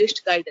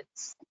published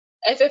guidance.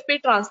 FFP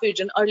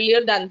transfusion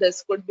earlier than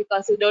this could be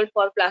considered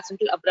for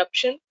placental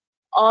abruption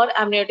or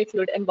amniotic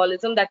fluid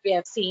embolism that we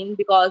have seen,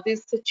 because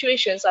these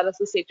situations are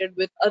associated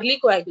with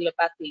early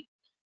coagulopathy,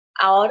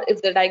 or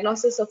if the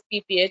diagnosis of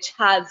PPH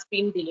has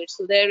been delayed.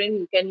 So therein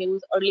you can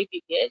use early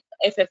PPH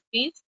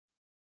FFPs.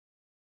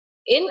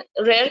 In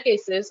rare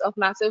cases of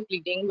massive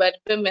bleeding where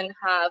women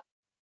have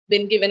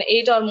been given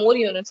 8 or more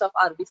units of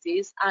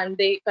RBCs and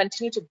they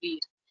continue to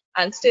bleed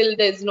and still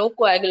there is no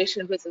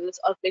coagulation results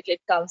or platelet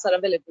counts are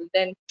available,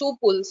 then 2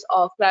 pools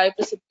of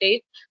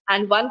cryoprecipitate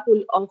and 1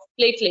 pool of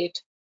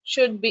platelet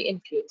should be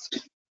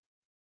infused.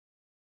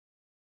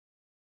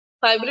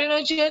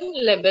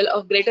 Fibrinogen level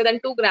of greater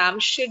than 2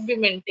 grams should be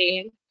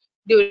maintained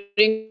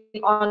during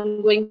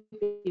ongoing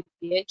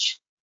PPH.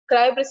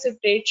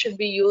 cryoprecipitate should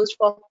be used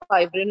for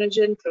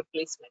fibrinogen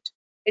replacement.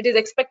 It is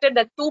expected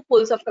that 2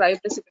 pulls of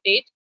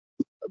cryoprecipitate,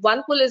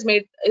 one pull is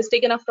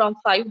taken up from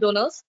 5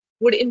 donors,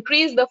 would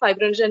increase the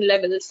fibrinogen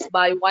levels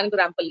by 1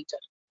 gram per liter.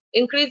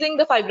 Increasing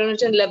the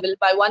fibrinogen level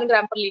by 1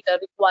 gram per liter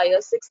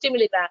requires 60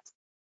 milligrams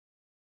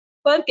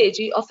per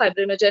kg of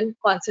fibrinogen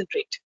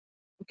concentrate.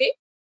 Okay,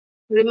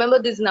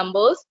 remember these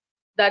numbers,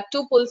 that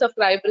 2 pulls of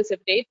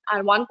cryoprecipitate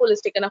and 1 pull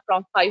is taken up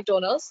from 5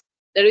 donors.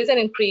 There is an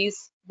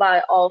increase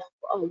of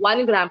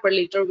 1 gram per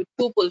liter with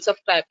 2 pulls of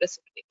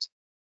cryoprecipitate.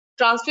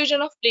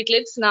 Transfusion of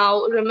platelets.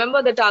 Now,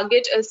 remember the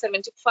target is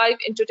 75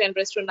 into 10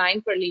 raised to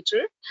 9 per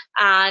liter,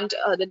 and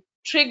the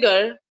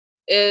trigger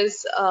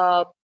is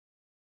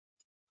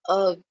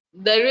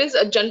there is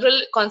a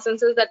general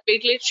consensus that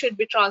platelets should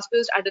be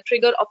transfused at a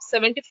trigger of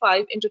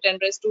 75 into 10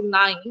 raised to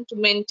 9 to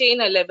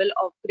maintain a level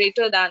of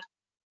greater than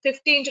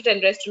 50 into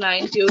 10 raised to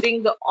 9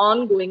 during the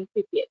ongoing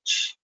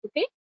PPH.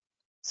 Okay,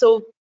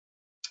 so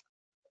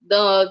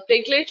the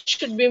platelets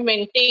should be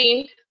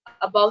maintained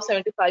above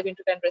 75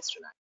 into 10 raised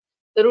to 9.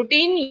 The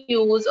routine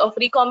use of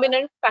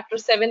recombinant factor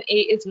 7A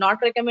is not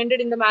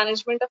recommended in the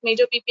management of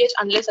major PPH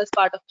unless as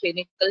part of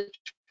clinical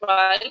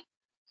trial.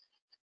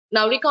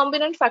 Now,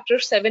 recombinant factor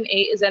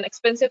 7A is an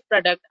expensive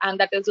product and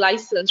that is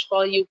licensed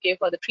for UK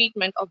for the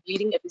treatment of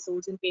bleeding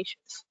episodes in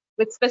patients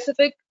with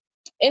specific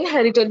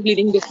inherited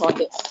bleeding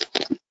disorders.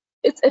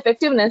 Its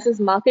effectiveness is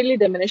markedly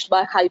diminished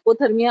by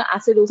hypothermia,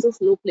 acidosis,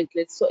 low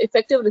platelets. So,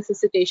 effective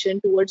resuscitation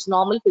towards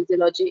normal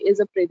physiology is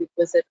a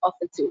prerequisite of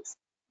its use.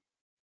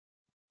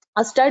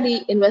 A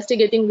study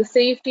investigating the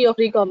safety of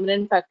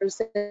recombinant factor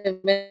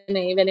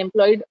 7A when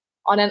employed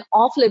on an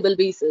off-label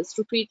basis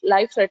to treat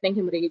life-threatening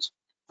hemorrhage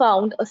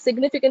found a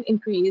significant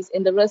increase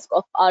in the risk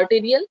of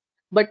arterial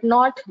but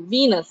not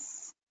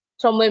venous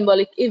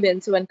thromboembolic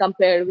events when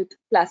compared with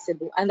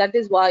placebo, and that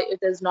is why it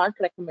is not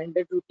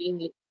recommended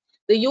routinely.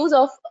 The use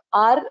of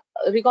our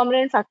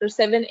recombinant factor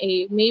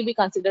 7A may be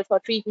considered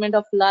for treatment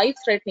of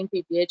life-threatening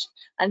PPH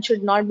and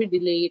should not be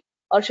delayed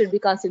or should be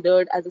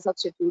considered as a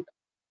substitute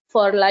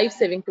for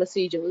life-saving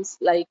procedures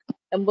like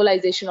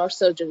embolization or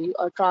surgery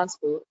or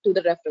transfer to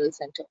the referral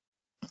center.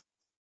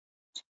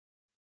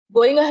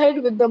 Going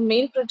ahead with the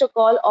main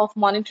protocol of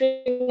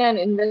monitoring and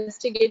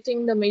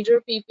investigating the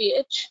major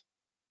PPH,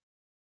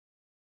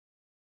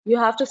 you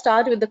have to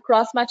start with the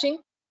cross-matching,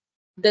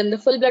 then the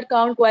full blood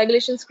count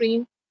coagulation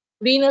screen,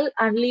 renal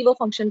and liver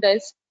function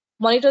test,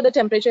 monitor the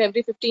temperature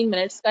every 15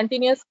 minutes,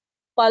 continuous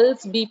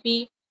pulse,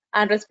 BP,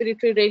 and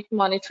respiratory rate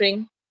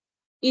monitoring,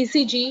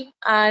 ECG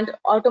and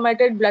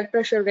automated blood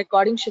pressure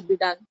recording should be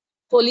done.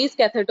 Foley's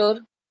catheter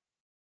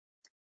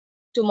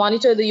to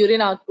monitor the urine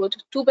output,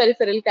 2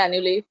 peripheral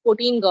cannulae,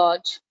 14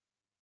 gauge.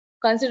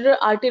 Consider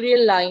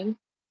arterial line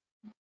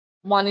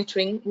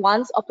monitoring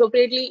once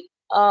appropriately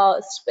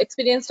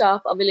experienced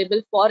staff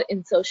available for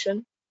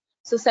insertion.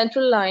 So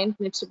central line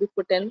needs to be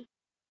put in.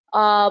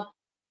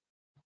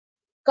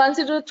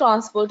 Consider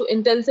transfer to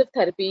intensive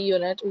therapy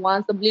unit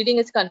once the bleeding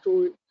is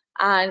controlled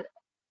and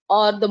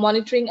or the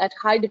monitoring at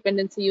high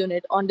dependency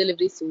unit on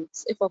delivery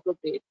suits if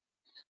appropriate.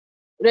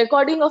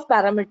 Recording of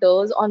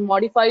parameters on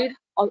modified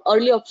or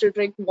early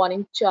obstetric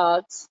warning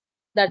charts,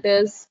 that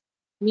is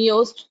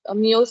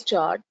MEOS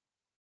chart,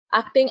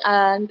 acting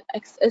and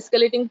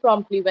escalating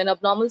promptly when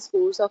abnormal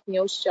scores of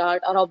MEOS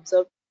chart are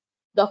observed,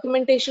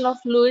 documentation of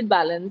fluid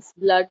balance,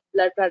 blood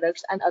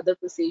products, and other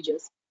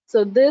procedures.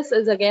 So this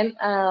is again,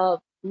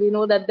 we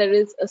know that there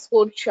is a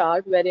score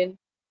chart wherein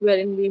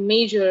we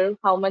measure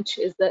how much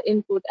is the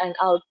input and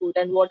output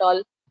and what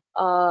all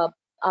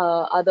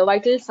are the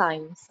vital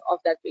signs of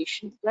that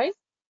patient, right?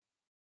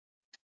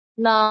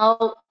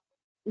 Now,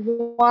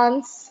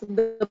 once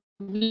the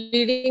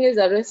bleeding is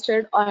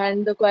arrested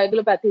and the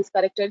coagulopathy is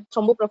corrected,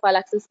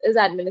 thromboprophylaxis is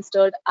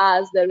administered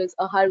as there is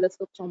a high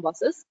risk of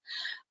thrombosis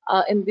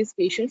in these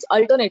patients.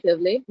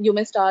 Alternatively, you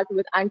may start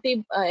with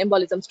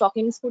anti-embolism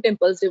stockings, foot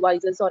impulse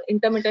devices, or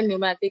intermittent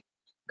pneumatic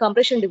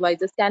compression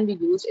devices can be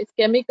used if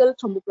chemical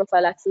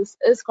thromboprophylaxis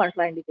is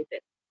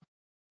contraindicated.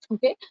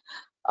 Okay,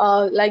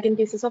 like in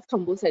cases of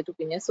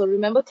thrombocytopenia. So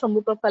remember,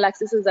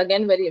 thromboprophylaxis is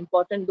again very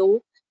important,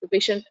 though the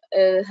patient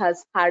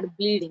has had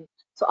bleeding.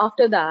 So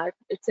after that,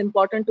 it's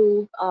important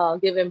to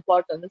give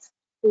importance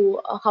to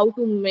how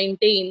to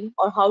maintain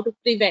or how to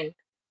prevent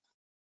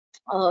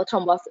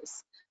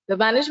thrombosis. The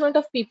management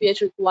of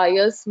PPH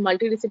requires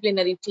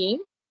multidisciplinary team.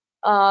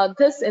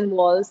 This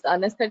involves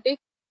anesthetic.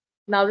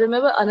 Now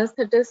remember,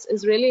 anesthetist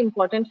is really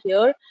important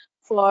here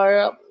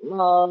for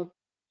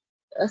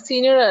a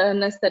senior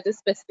anesthetist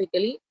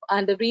specifically,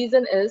 and the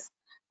reason is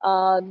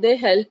they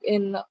help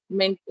in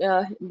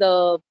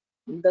the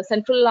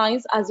central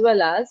lines as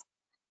well as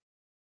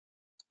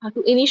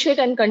to initiate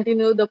and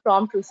continue the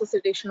prompt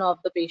resuscitation of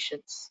the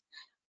patients.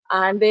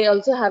 And they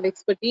also have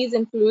expertise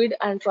in fluid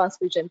and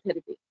transfusion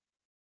therapy.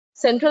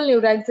 Central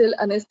neuraxial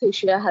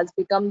anesthesia has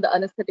become the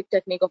anesthetic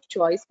technique of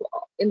choice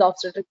in the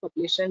obstetric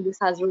population. This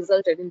has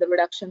resulted in the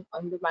reduction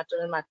in the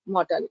maternal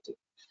mortality.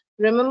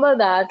 Remember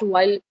that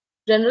while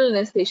general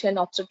anesthesia in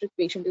obstetric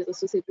patient is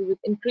associated with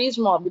increased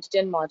morbidity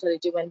and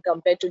mortality when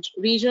compared to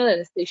regional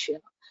anesthesia,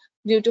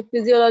 Due to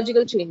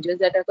physiological changes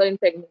that occur in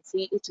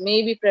pregnancy, it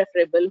may be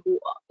preferable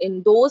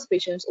in those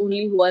patients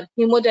only who are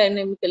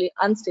hemodynamically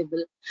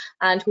unstable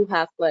and who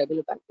have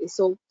coagulopathy.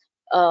 So,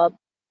 uh,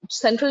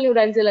 central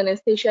neurological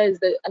anesthesia is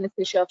the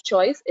anesthesia of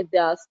choice if they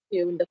ask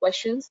you in the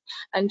questions,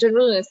 and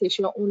general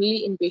anesthesia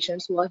only in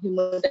patients who are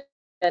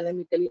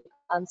hemodynamically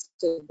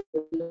unstable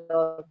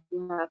or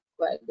who have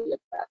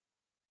coagulopathy.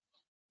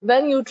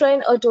 When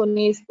uterine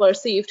atony is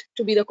perceived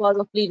to be the cause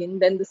of bleeding,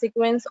 then the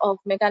sequence of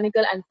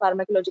mechanical and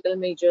pharmacological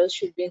measures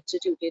should be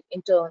instituted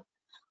in turn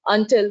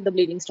until the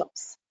bleeding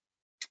stops.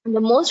 The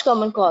most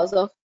common cause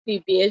of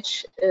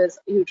PPH is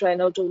uterine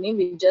atony,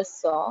 we just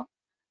saw.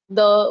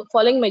 The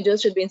following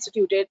measures should be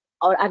instituted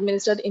or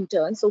administered in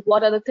turn. So,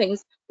 what are the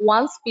things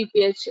once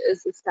PPH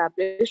is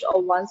established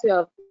or once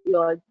you're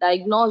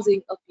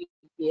diagnosing a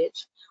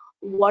PPH?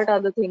 What are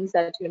the things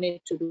that you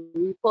need to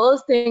do?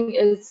 First thing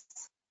is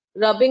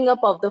rubbing up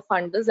of the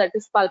fundus, that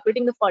is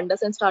palpating the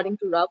fundus and starting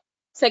to rub.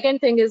 Second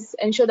thing is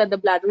ensure that the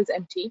bladder is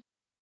empty.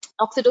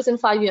 Oxytocin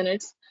 5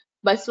 units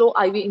by slow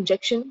IV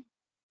injection.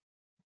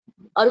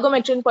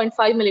 Ergometrin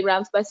 0.5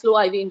 milligrams by slow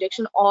IV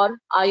injection or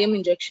IM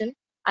injection.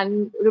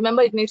 And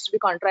remember, it needs to be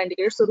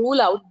contraindicated. So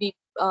rule out the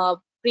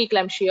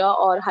preeclampsia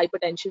or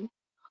hypertension.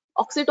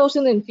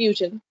 Oxytocin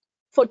infusion,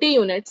 40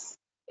 units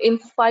in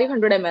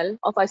 500 ml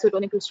of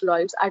isotonic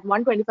crystalloids at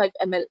 125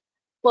 ml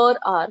per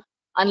hour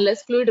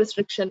unless fluid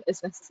restriction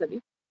is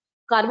necessary.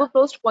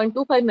 Carboprost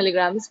 0.25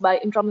 milligrams by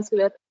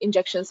intramuscular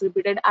injections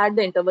repeated at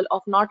the interval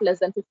of not less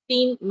than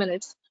 15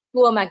 minutes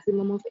to a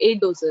maximum of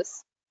 8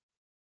 doses.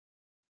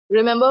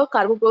 Remember,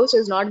 carboprost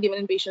is not given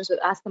in patients with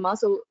asthma,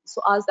 so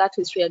ask that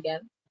history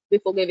again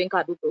before giving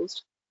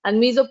carboprost.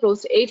 And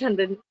mesoprost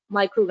 800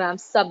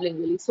 micrograms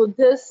sublingually. So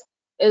this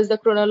is the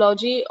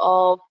chronology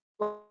of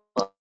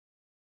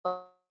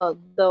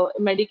the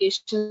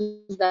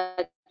medications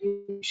that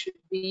you should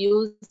be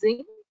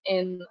using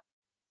in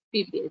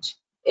PPH.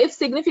 If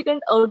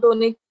significant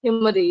atonic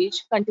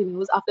hemorrhage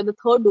continues after the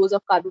third dose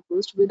of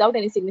carboprost without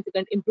any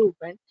significant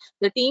improvement,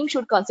 the team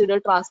should consider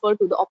transfer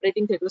to the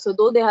operating theatre. So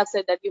though they have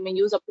said that you may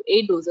use up to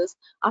 8 doses,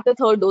 after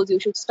third dose you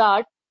should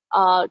start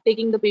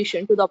taking the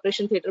patient to the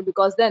operation theatre,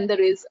 because then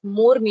there is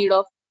more need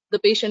of the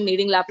patient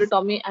needing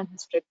laparotomy and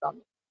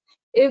hysterectomy.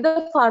 If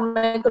the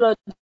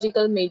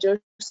pharmacological measures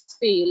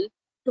fail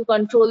to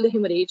control the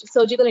hemorrhage,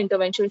 surgical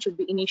intervention should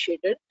be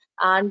initiated,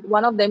 and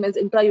one of them is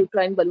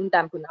intrauterine balloon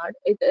tamponade.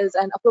 It is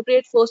an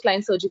appropriate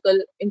first-line surgical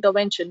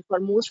intervention for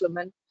most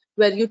women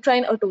where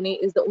uterine atony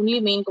is the only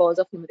main cause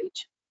of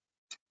hemorrhage.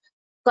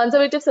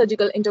 Conservative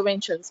surgical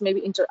interventions may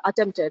be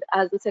attempted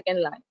as the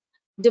second line,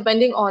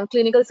 depending on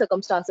clinical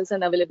circumstances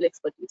and available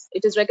expertise.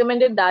 It is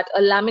recommended that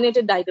a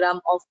laminated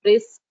diagram of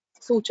brace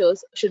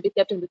sutures should be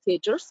kept in the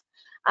theatres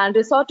and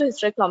resort to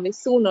hysterectomy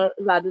sooner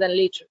rather than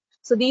later.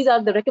 So these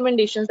are the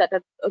recommendations that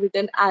are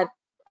written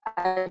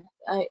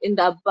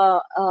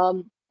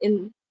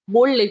in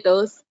bold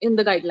letters in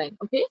the guideline.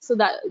 Okay, so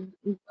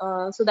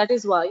that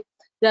is why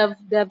they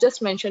have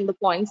just mentioned the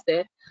points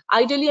there.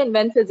 Ideally, and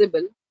when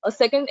feasible, a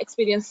second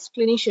experienced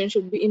clinician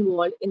should be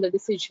involved in the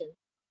decision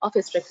of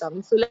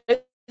hysterectomy. So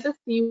let us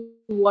see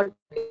what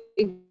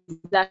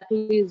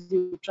exactly is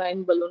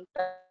uterine balloon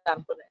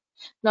tamponade.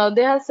 Now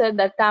they have said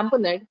that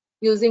tamponade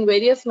using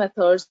various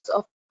methods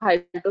of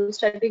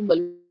hydrostatic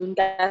balloon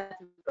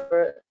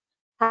catheter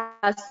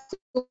has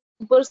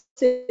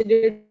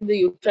superseded the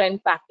uterine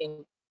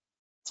packing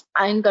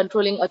and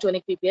controlling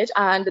atonic PPH,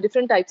 and the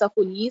different types of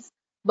pulleys,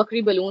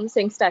 Buckley balloon,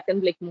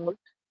 Sengstacken, Blakemore,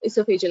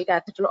 esophageal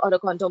catheter, or a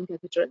condom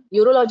catheter.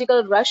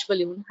 Urological rush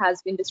balloon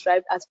has been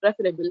described as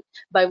preferable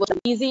by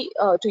easy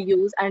to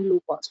use and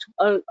low cost.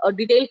 A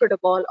detailed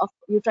protocol of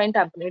uterine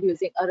tamponade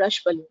using a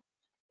rush balloon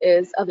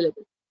is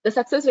available. The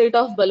success rate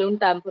of balloon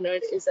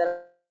tamponade is around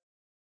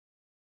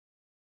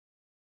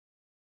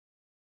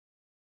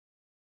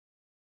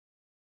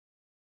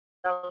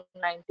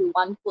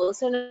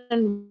 91%.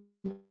 And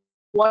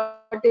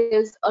what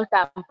is a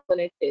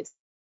tamponade test?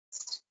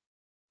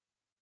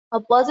 A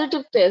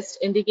positive test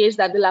indicates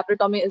that the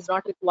laparotomy is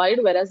not required,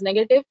 whereas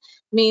negative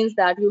means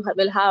that you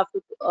will have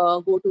to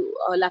go to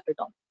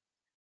laparotomy.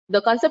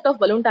 The concept of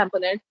balloon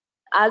tamponade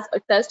as a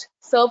test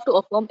served to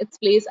affirm its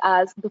place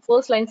as the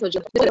first line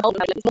surgery the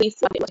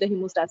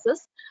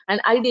hemostasis,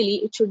 and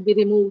ideally it should be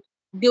removed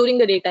during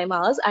the daytime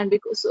hours, and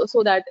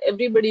so that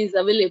everybody is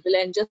available,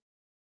 and just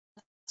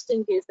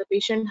in case the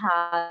patient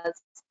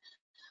has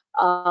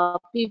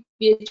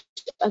PPH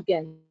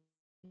again,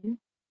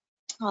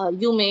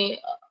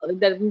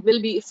 there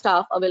will be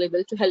staff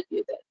available to help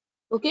you there.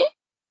 Okay.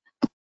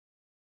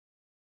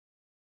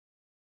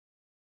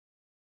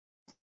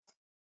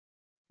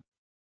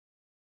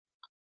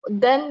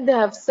 Then they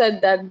have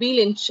said that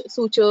B-Lynch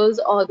sutures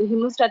or the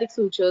hemostatic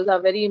sutures are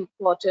very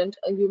important.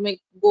 You may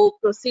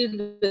proceed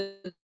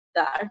with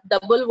that.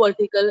 Double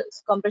vertical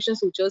compression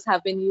sutures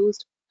have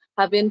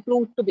been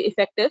proved to be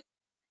effective,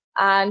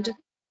 and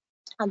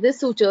these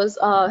sutures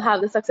have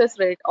the success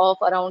rate of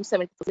around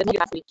 70%.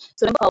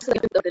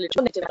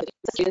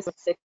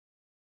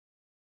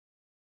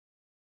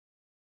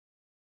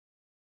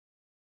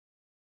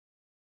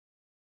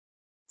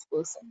 So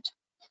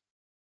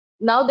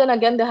Now then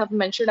again, they have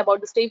mentioned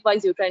about the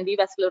stepwise uterine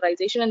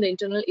devascularization and the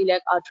internal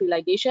iliac artery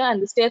ligation,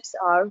 and the steps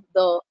are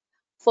the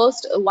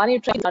first one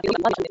uterine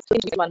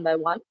one by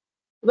one.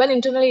 When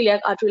internal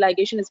iliac artery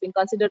ligation is being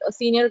considered, a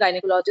senior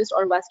gynecologist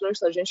or vascular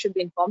surgeon should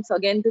be informed. So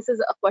again, this is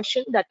a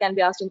question that can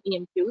be asked in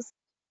EMQs.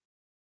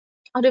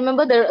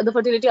 Remember, the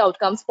fertility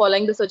outcomes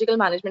following the surgical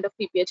management of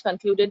PPH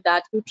concluded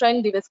that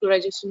uterine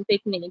devascularization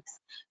techniques,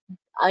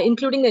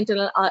 including the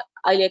internal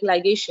iliac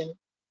ligation,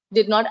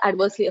 did not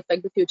adversely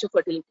affect the future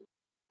fertility.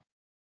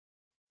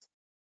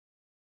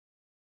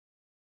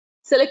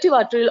 Selective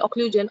arterial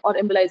occlusion or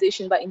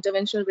embolization by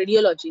interventional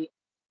radiology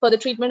for the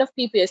treatment of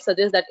PPH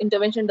suggests that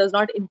intervention does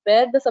not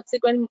impair the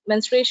subsequent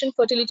menstruation,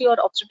 fertility, or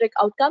obstetric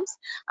outcomes,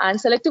 and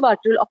selective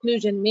arterial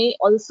occlusion may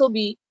also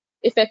be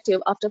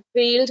effective after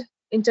failed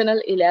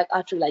internal iliac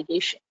artery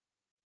ligation.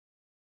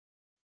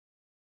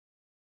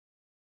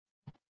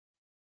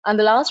 And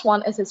the last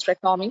one is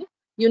hysterectomy.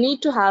 You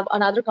need to have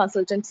another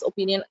consultant's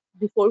opinion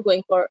before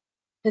going for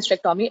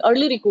hysterectomy.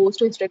 Early recourse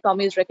to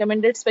hysterectomy is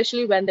recommended,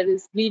 especially when there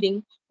is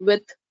bleeding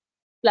with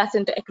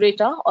placenta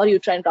accreta or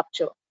uterine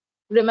rupture.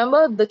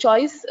 Remember, the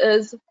choice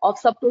is of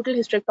subtotal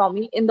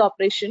hysterectomy in the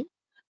operation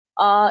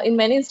in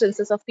many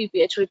instances of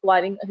PPH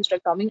requiring a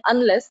hysterectomy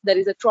unless there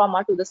is a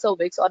trauma to the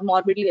cervix or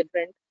morbidly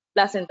adherent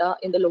placenta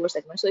in the lower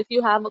segment. So if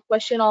you have a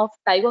question of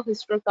type of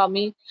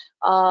hysterectomy,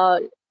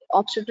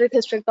 obstetric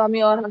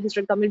hysterectomy or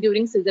hysterectomy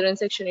during cesarean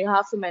section, you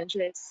have to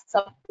mention its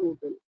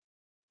subtotal.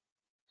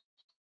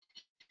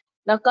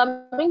 Now,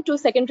 coming to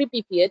secondary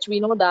PPH, we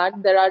know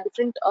that there are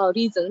different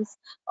reasons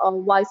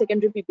why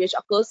secondary PPH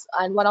occurs,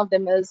 and one of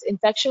them is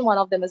infection, one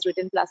of them is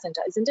retained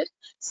placenta, isn't it?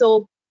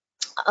 So,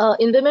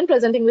 in women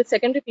presenting with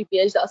secondary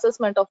PPH, the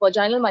assessment of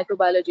vaginal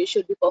microbiology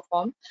should be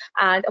performed,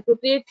 and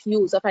appropriate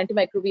use of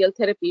antimicrobial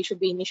therapy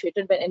should be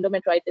initiated when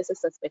endometritis is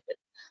suspected.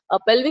 A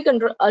pelvic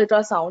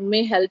ultrasound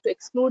may help to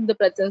exclude the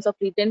presence of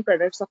retained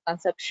products of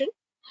conception,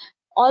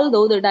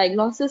 although the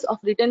diagnosis of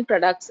retained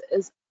products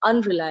is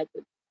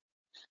unreliable.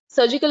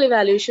 Surgical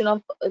evaluation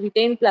of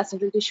retained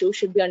placental tissue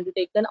should be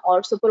undertaken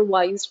or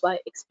supervised by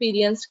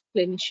experienced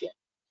clinician.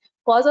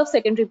 Cause of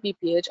secondary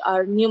PPH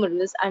are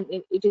numerous, and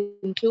it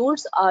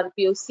includes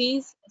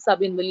RPOCs,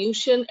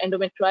 subinvolution,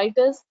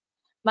 endometritis.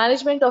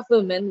 Management of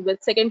women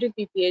with secondary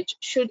PPH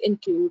should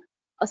include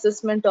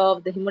assessment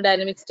of the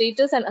hemodynamic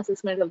status and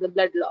assessment of the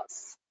blood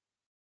loss.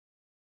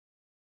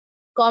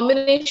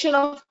 Combination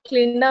of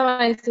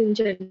clindamycin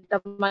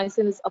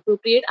gentamicin is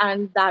appropriate,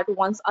 and that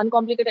once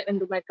uncomplicated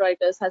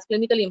endometritis has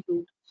clinically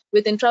improved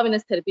with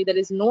intravenous therapy, there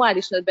is no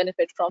additional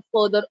benefit from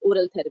further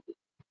oral therapy.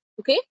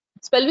 Okay,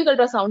 so pelvic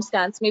ultrasound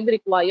scans may be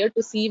required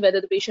to see whether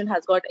the patient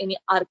has got any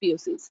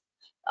RPOCs.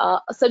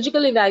 A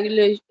surgical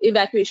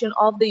evacuation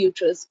of the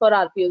uterus for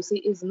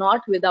RPOC is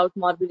not without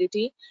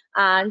morbidity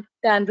and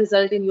can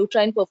result in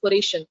uterine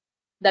perforation,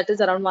 that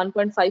is around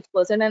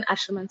 1.5%, and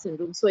Asherman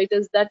syndrome. So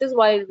that is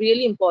why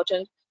really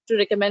important to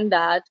recommend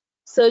that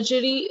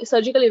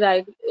surgical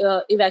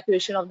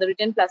evacuation of the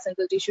retained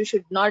placental tissue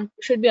should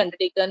be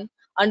undertaken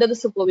under the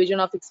supervision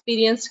of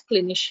experienced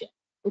clinician.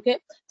 Okay,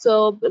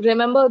 so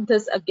remember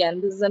this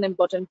again. This is an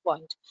important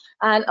point.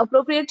 An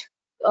appropriately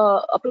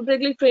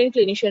trained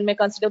clinician may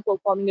consider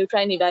performing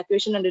uterine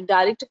evacuation under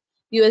direct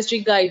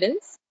USG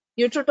guidance.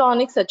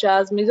 Uterotonics such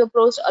as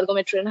misoprostol,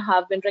 ergometrin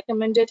have been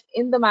recommended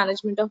in the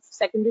management of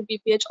secondary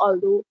PPH,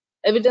 although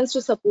evidence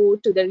to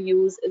support to their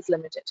use is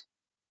limited.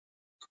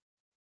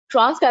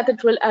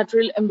 Transcatheteral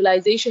arterial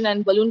embolization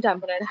and balloon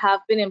tamponade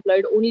have been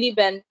employed only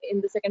when in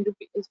the secondary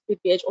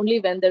PPH, only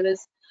when there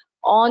is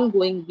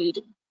ongoing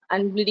bleeding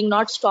and bleeding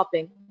not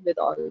stopping with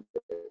all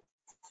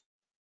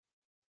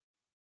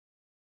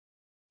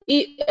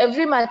this.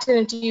 Every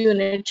maternity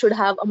unit should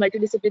have a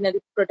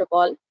multidisciplinary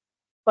protocol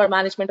for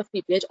management of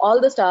PPH.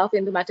 All the staff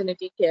in the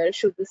maternity care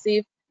should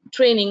receive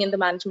training in the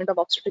management of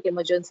obstetric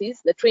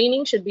emergencies. The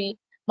training should be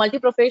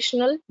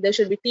multi-professional. There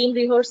should be team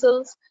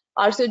rehearsals.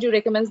 RCOG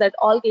recommends that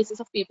all cases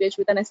of PPH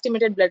with an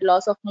estimated blood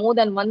loss of more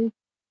than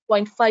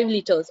 1.5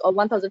 liters or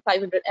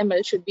 1,500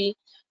 ml should be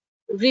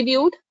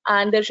reviewed,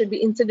 and there should be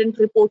incident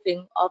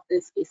reporting of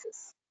these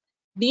cases.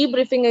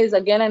 Debriefing is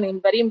again a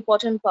very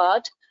important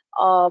part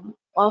of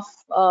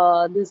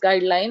this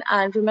guideline,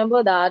 and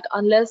remember that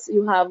unless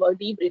you have a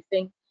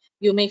debriefing,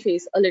 you may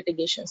face a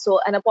litigation.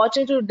 So an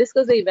opportunity to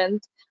discuss the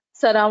events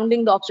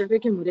surrounding the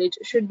obstetric hemorrhage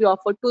should be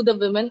offered to the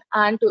women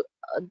and to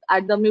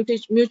at the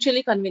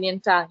mutually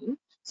convenient time.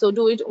 So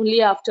do it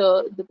only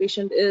after the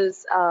patient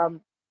is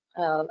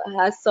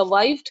has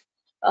survived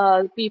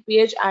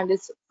PPH and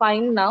is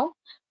fine now.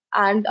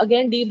 And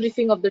again,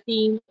 debriefing of the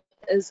team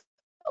is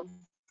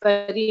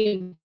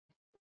very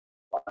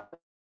important.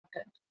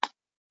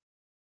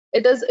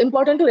 It is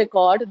important to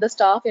record the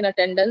staff in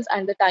attendance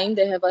and the time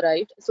they have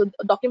arrived. So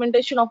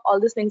documentation of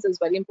all these things is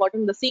very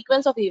important. The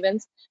sequence of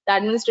events, the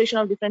administration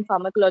of different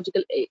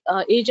pharmacological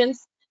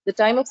agents, the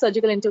time of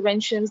surgical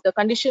interventions, the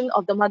condition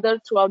of the mother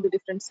throughout the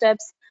different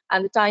steps,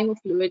 and the time of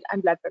fluid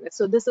and blood products.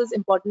 So this is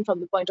important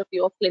from the point of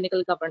view of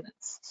clinical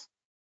governance.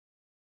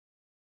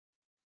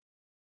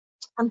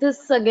 And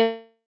this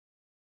again is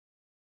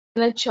very important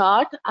a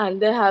chart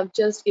and they have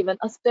just given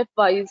a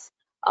stepwise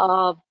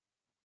uh,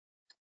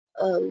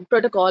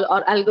 protocol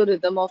or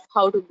algorithm of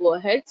how to go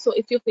ahead. So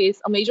if you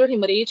face a major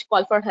hemorrhage,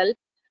 call for help.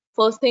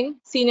 First thing,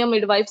 senior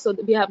midwife. So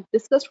we have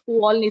discussed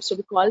who all needs to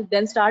be called.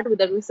 Then start with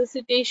the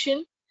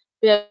resuscitation.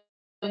 We have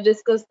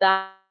discussed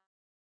that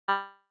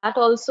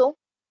also.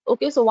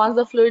 Okay, so once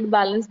the fluid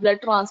balance,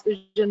 blood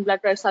transfusion,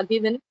 blood tests are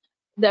given,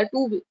 there are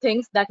two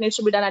things that needs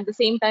to be done at the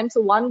same time.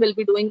 So one will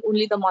be doing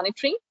only the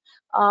monitoring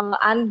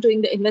and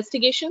doing the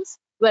investigations,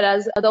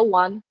 whereas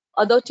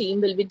other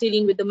team will be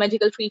dealing with the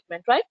medical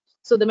treatment, right?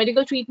 So the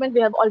medical treatment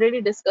we have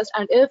already discussed,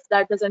 and if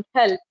that doesn't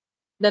help,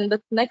 then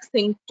the next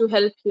thing to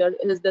help here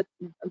is the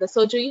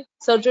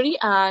surgery,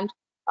 and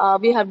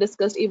we have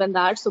discussed even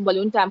that. So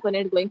balloon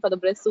tamponade, going for the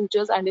breast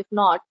sutures, and if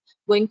not,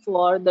 going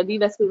for the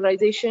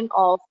devascularization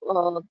of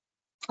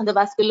the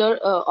vascular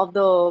of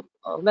the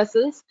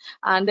vessels,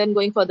 and then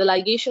going for the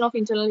ligation of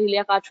internal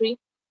iliac artery,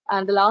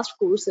 and the last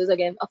course is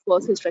again, of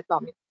course,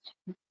 hysterectomy.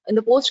 In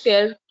the post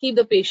care, keep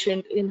the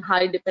patient in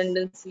high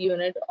dependency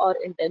unit or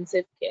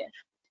intensive care.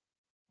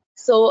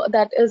 So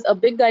that is a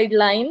big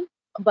guideline,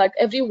 but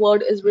every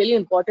word is really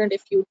important.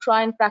 If you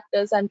try and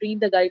practice and read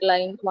the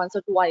guideline once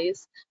or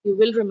twice, you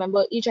will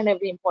remember each and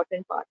every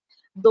important part.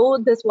 Though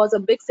this was a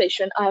big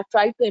session, I have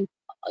tried to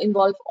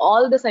involve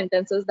all the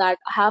sentences that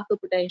have the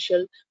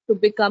potential to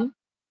become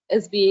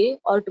SBA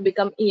or to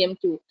become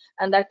EM2.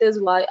 And that is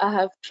why I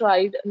have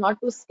tried not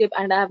to skip,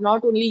 and I have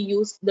not only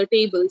used the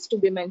tables to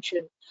be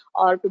mentioned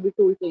or to be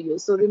told to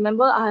use. So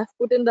remember, I have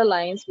put in the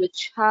lines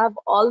which have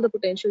all the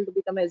potential to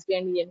become SBA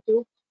and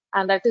EM2,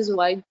 and that is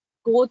why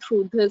go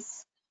through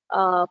this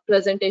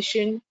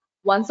presentation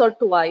once or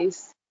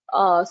twice,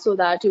 so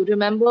that you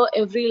remember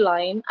every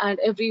line and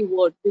every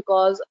word,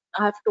 because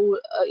I have to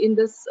in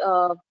this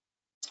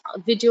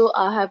video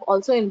I have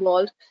also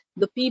involved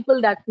the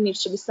people that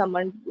needs to be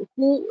summoned,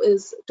 who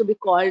is to be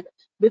called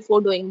before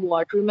doing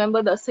what.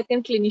 Remember, the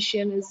second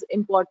clinician is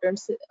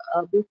important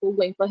before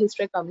going for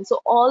hysterectomy. So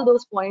all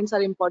those points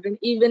are important,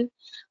 even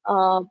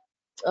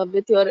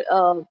with your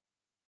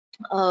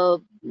uh,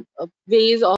 ways of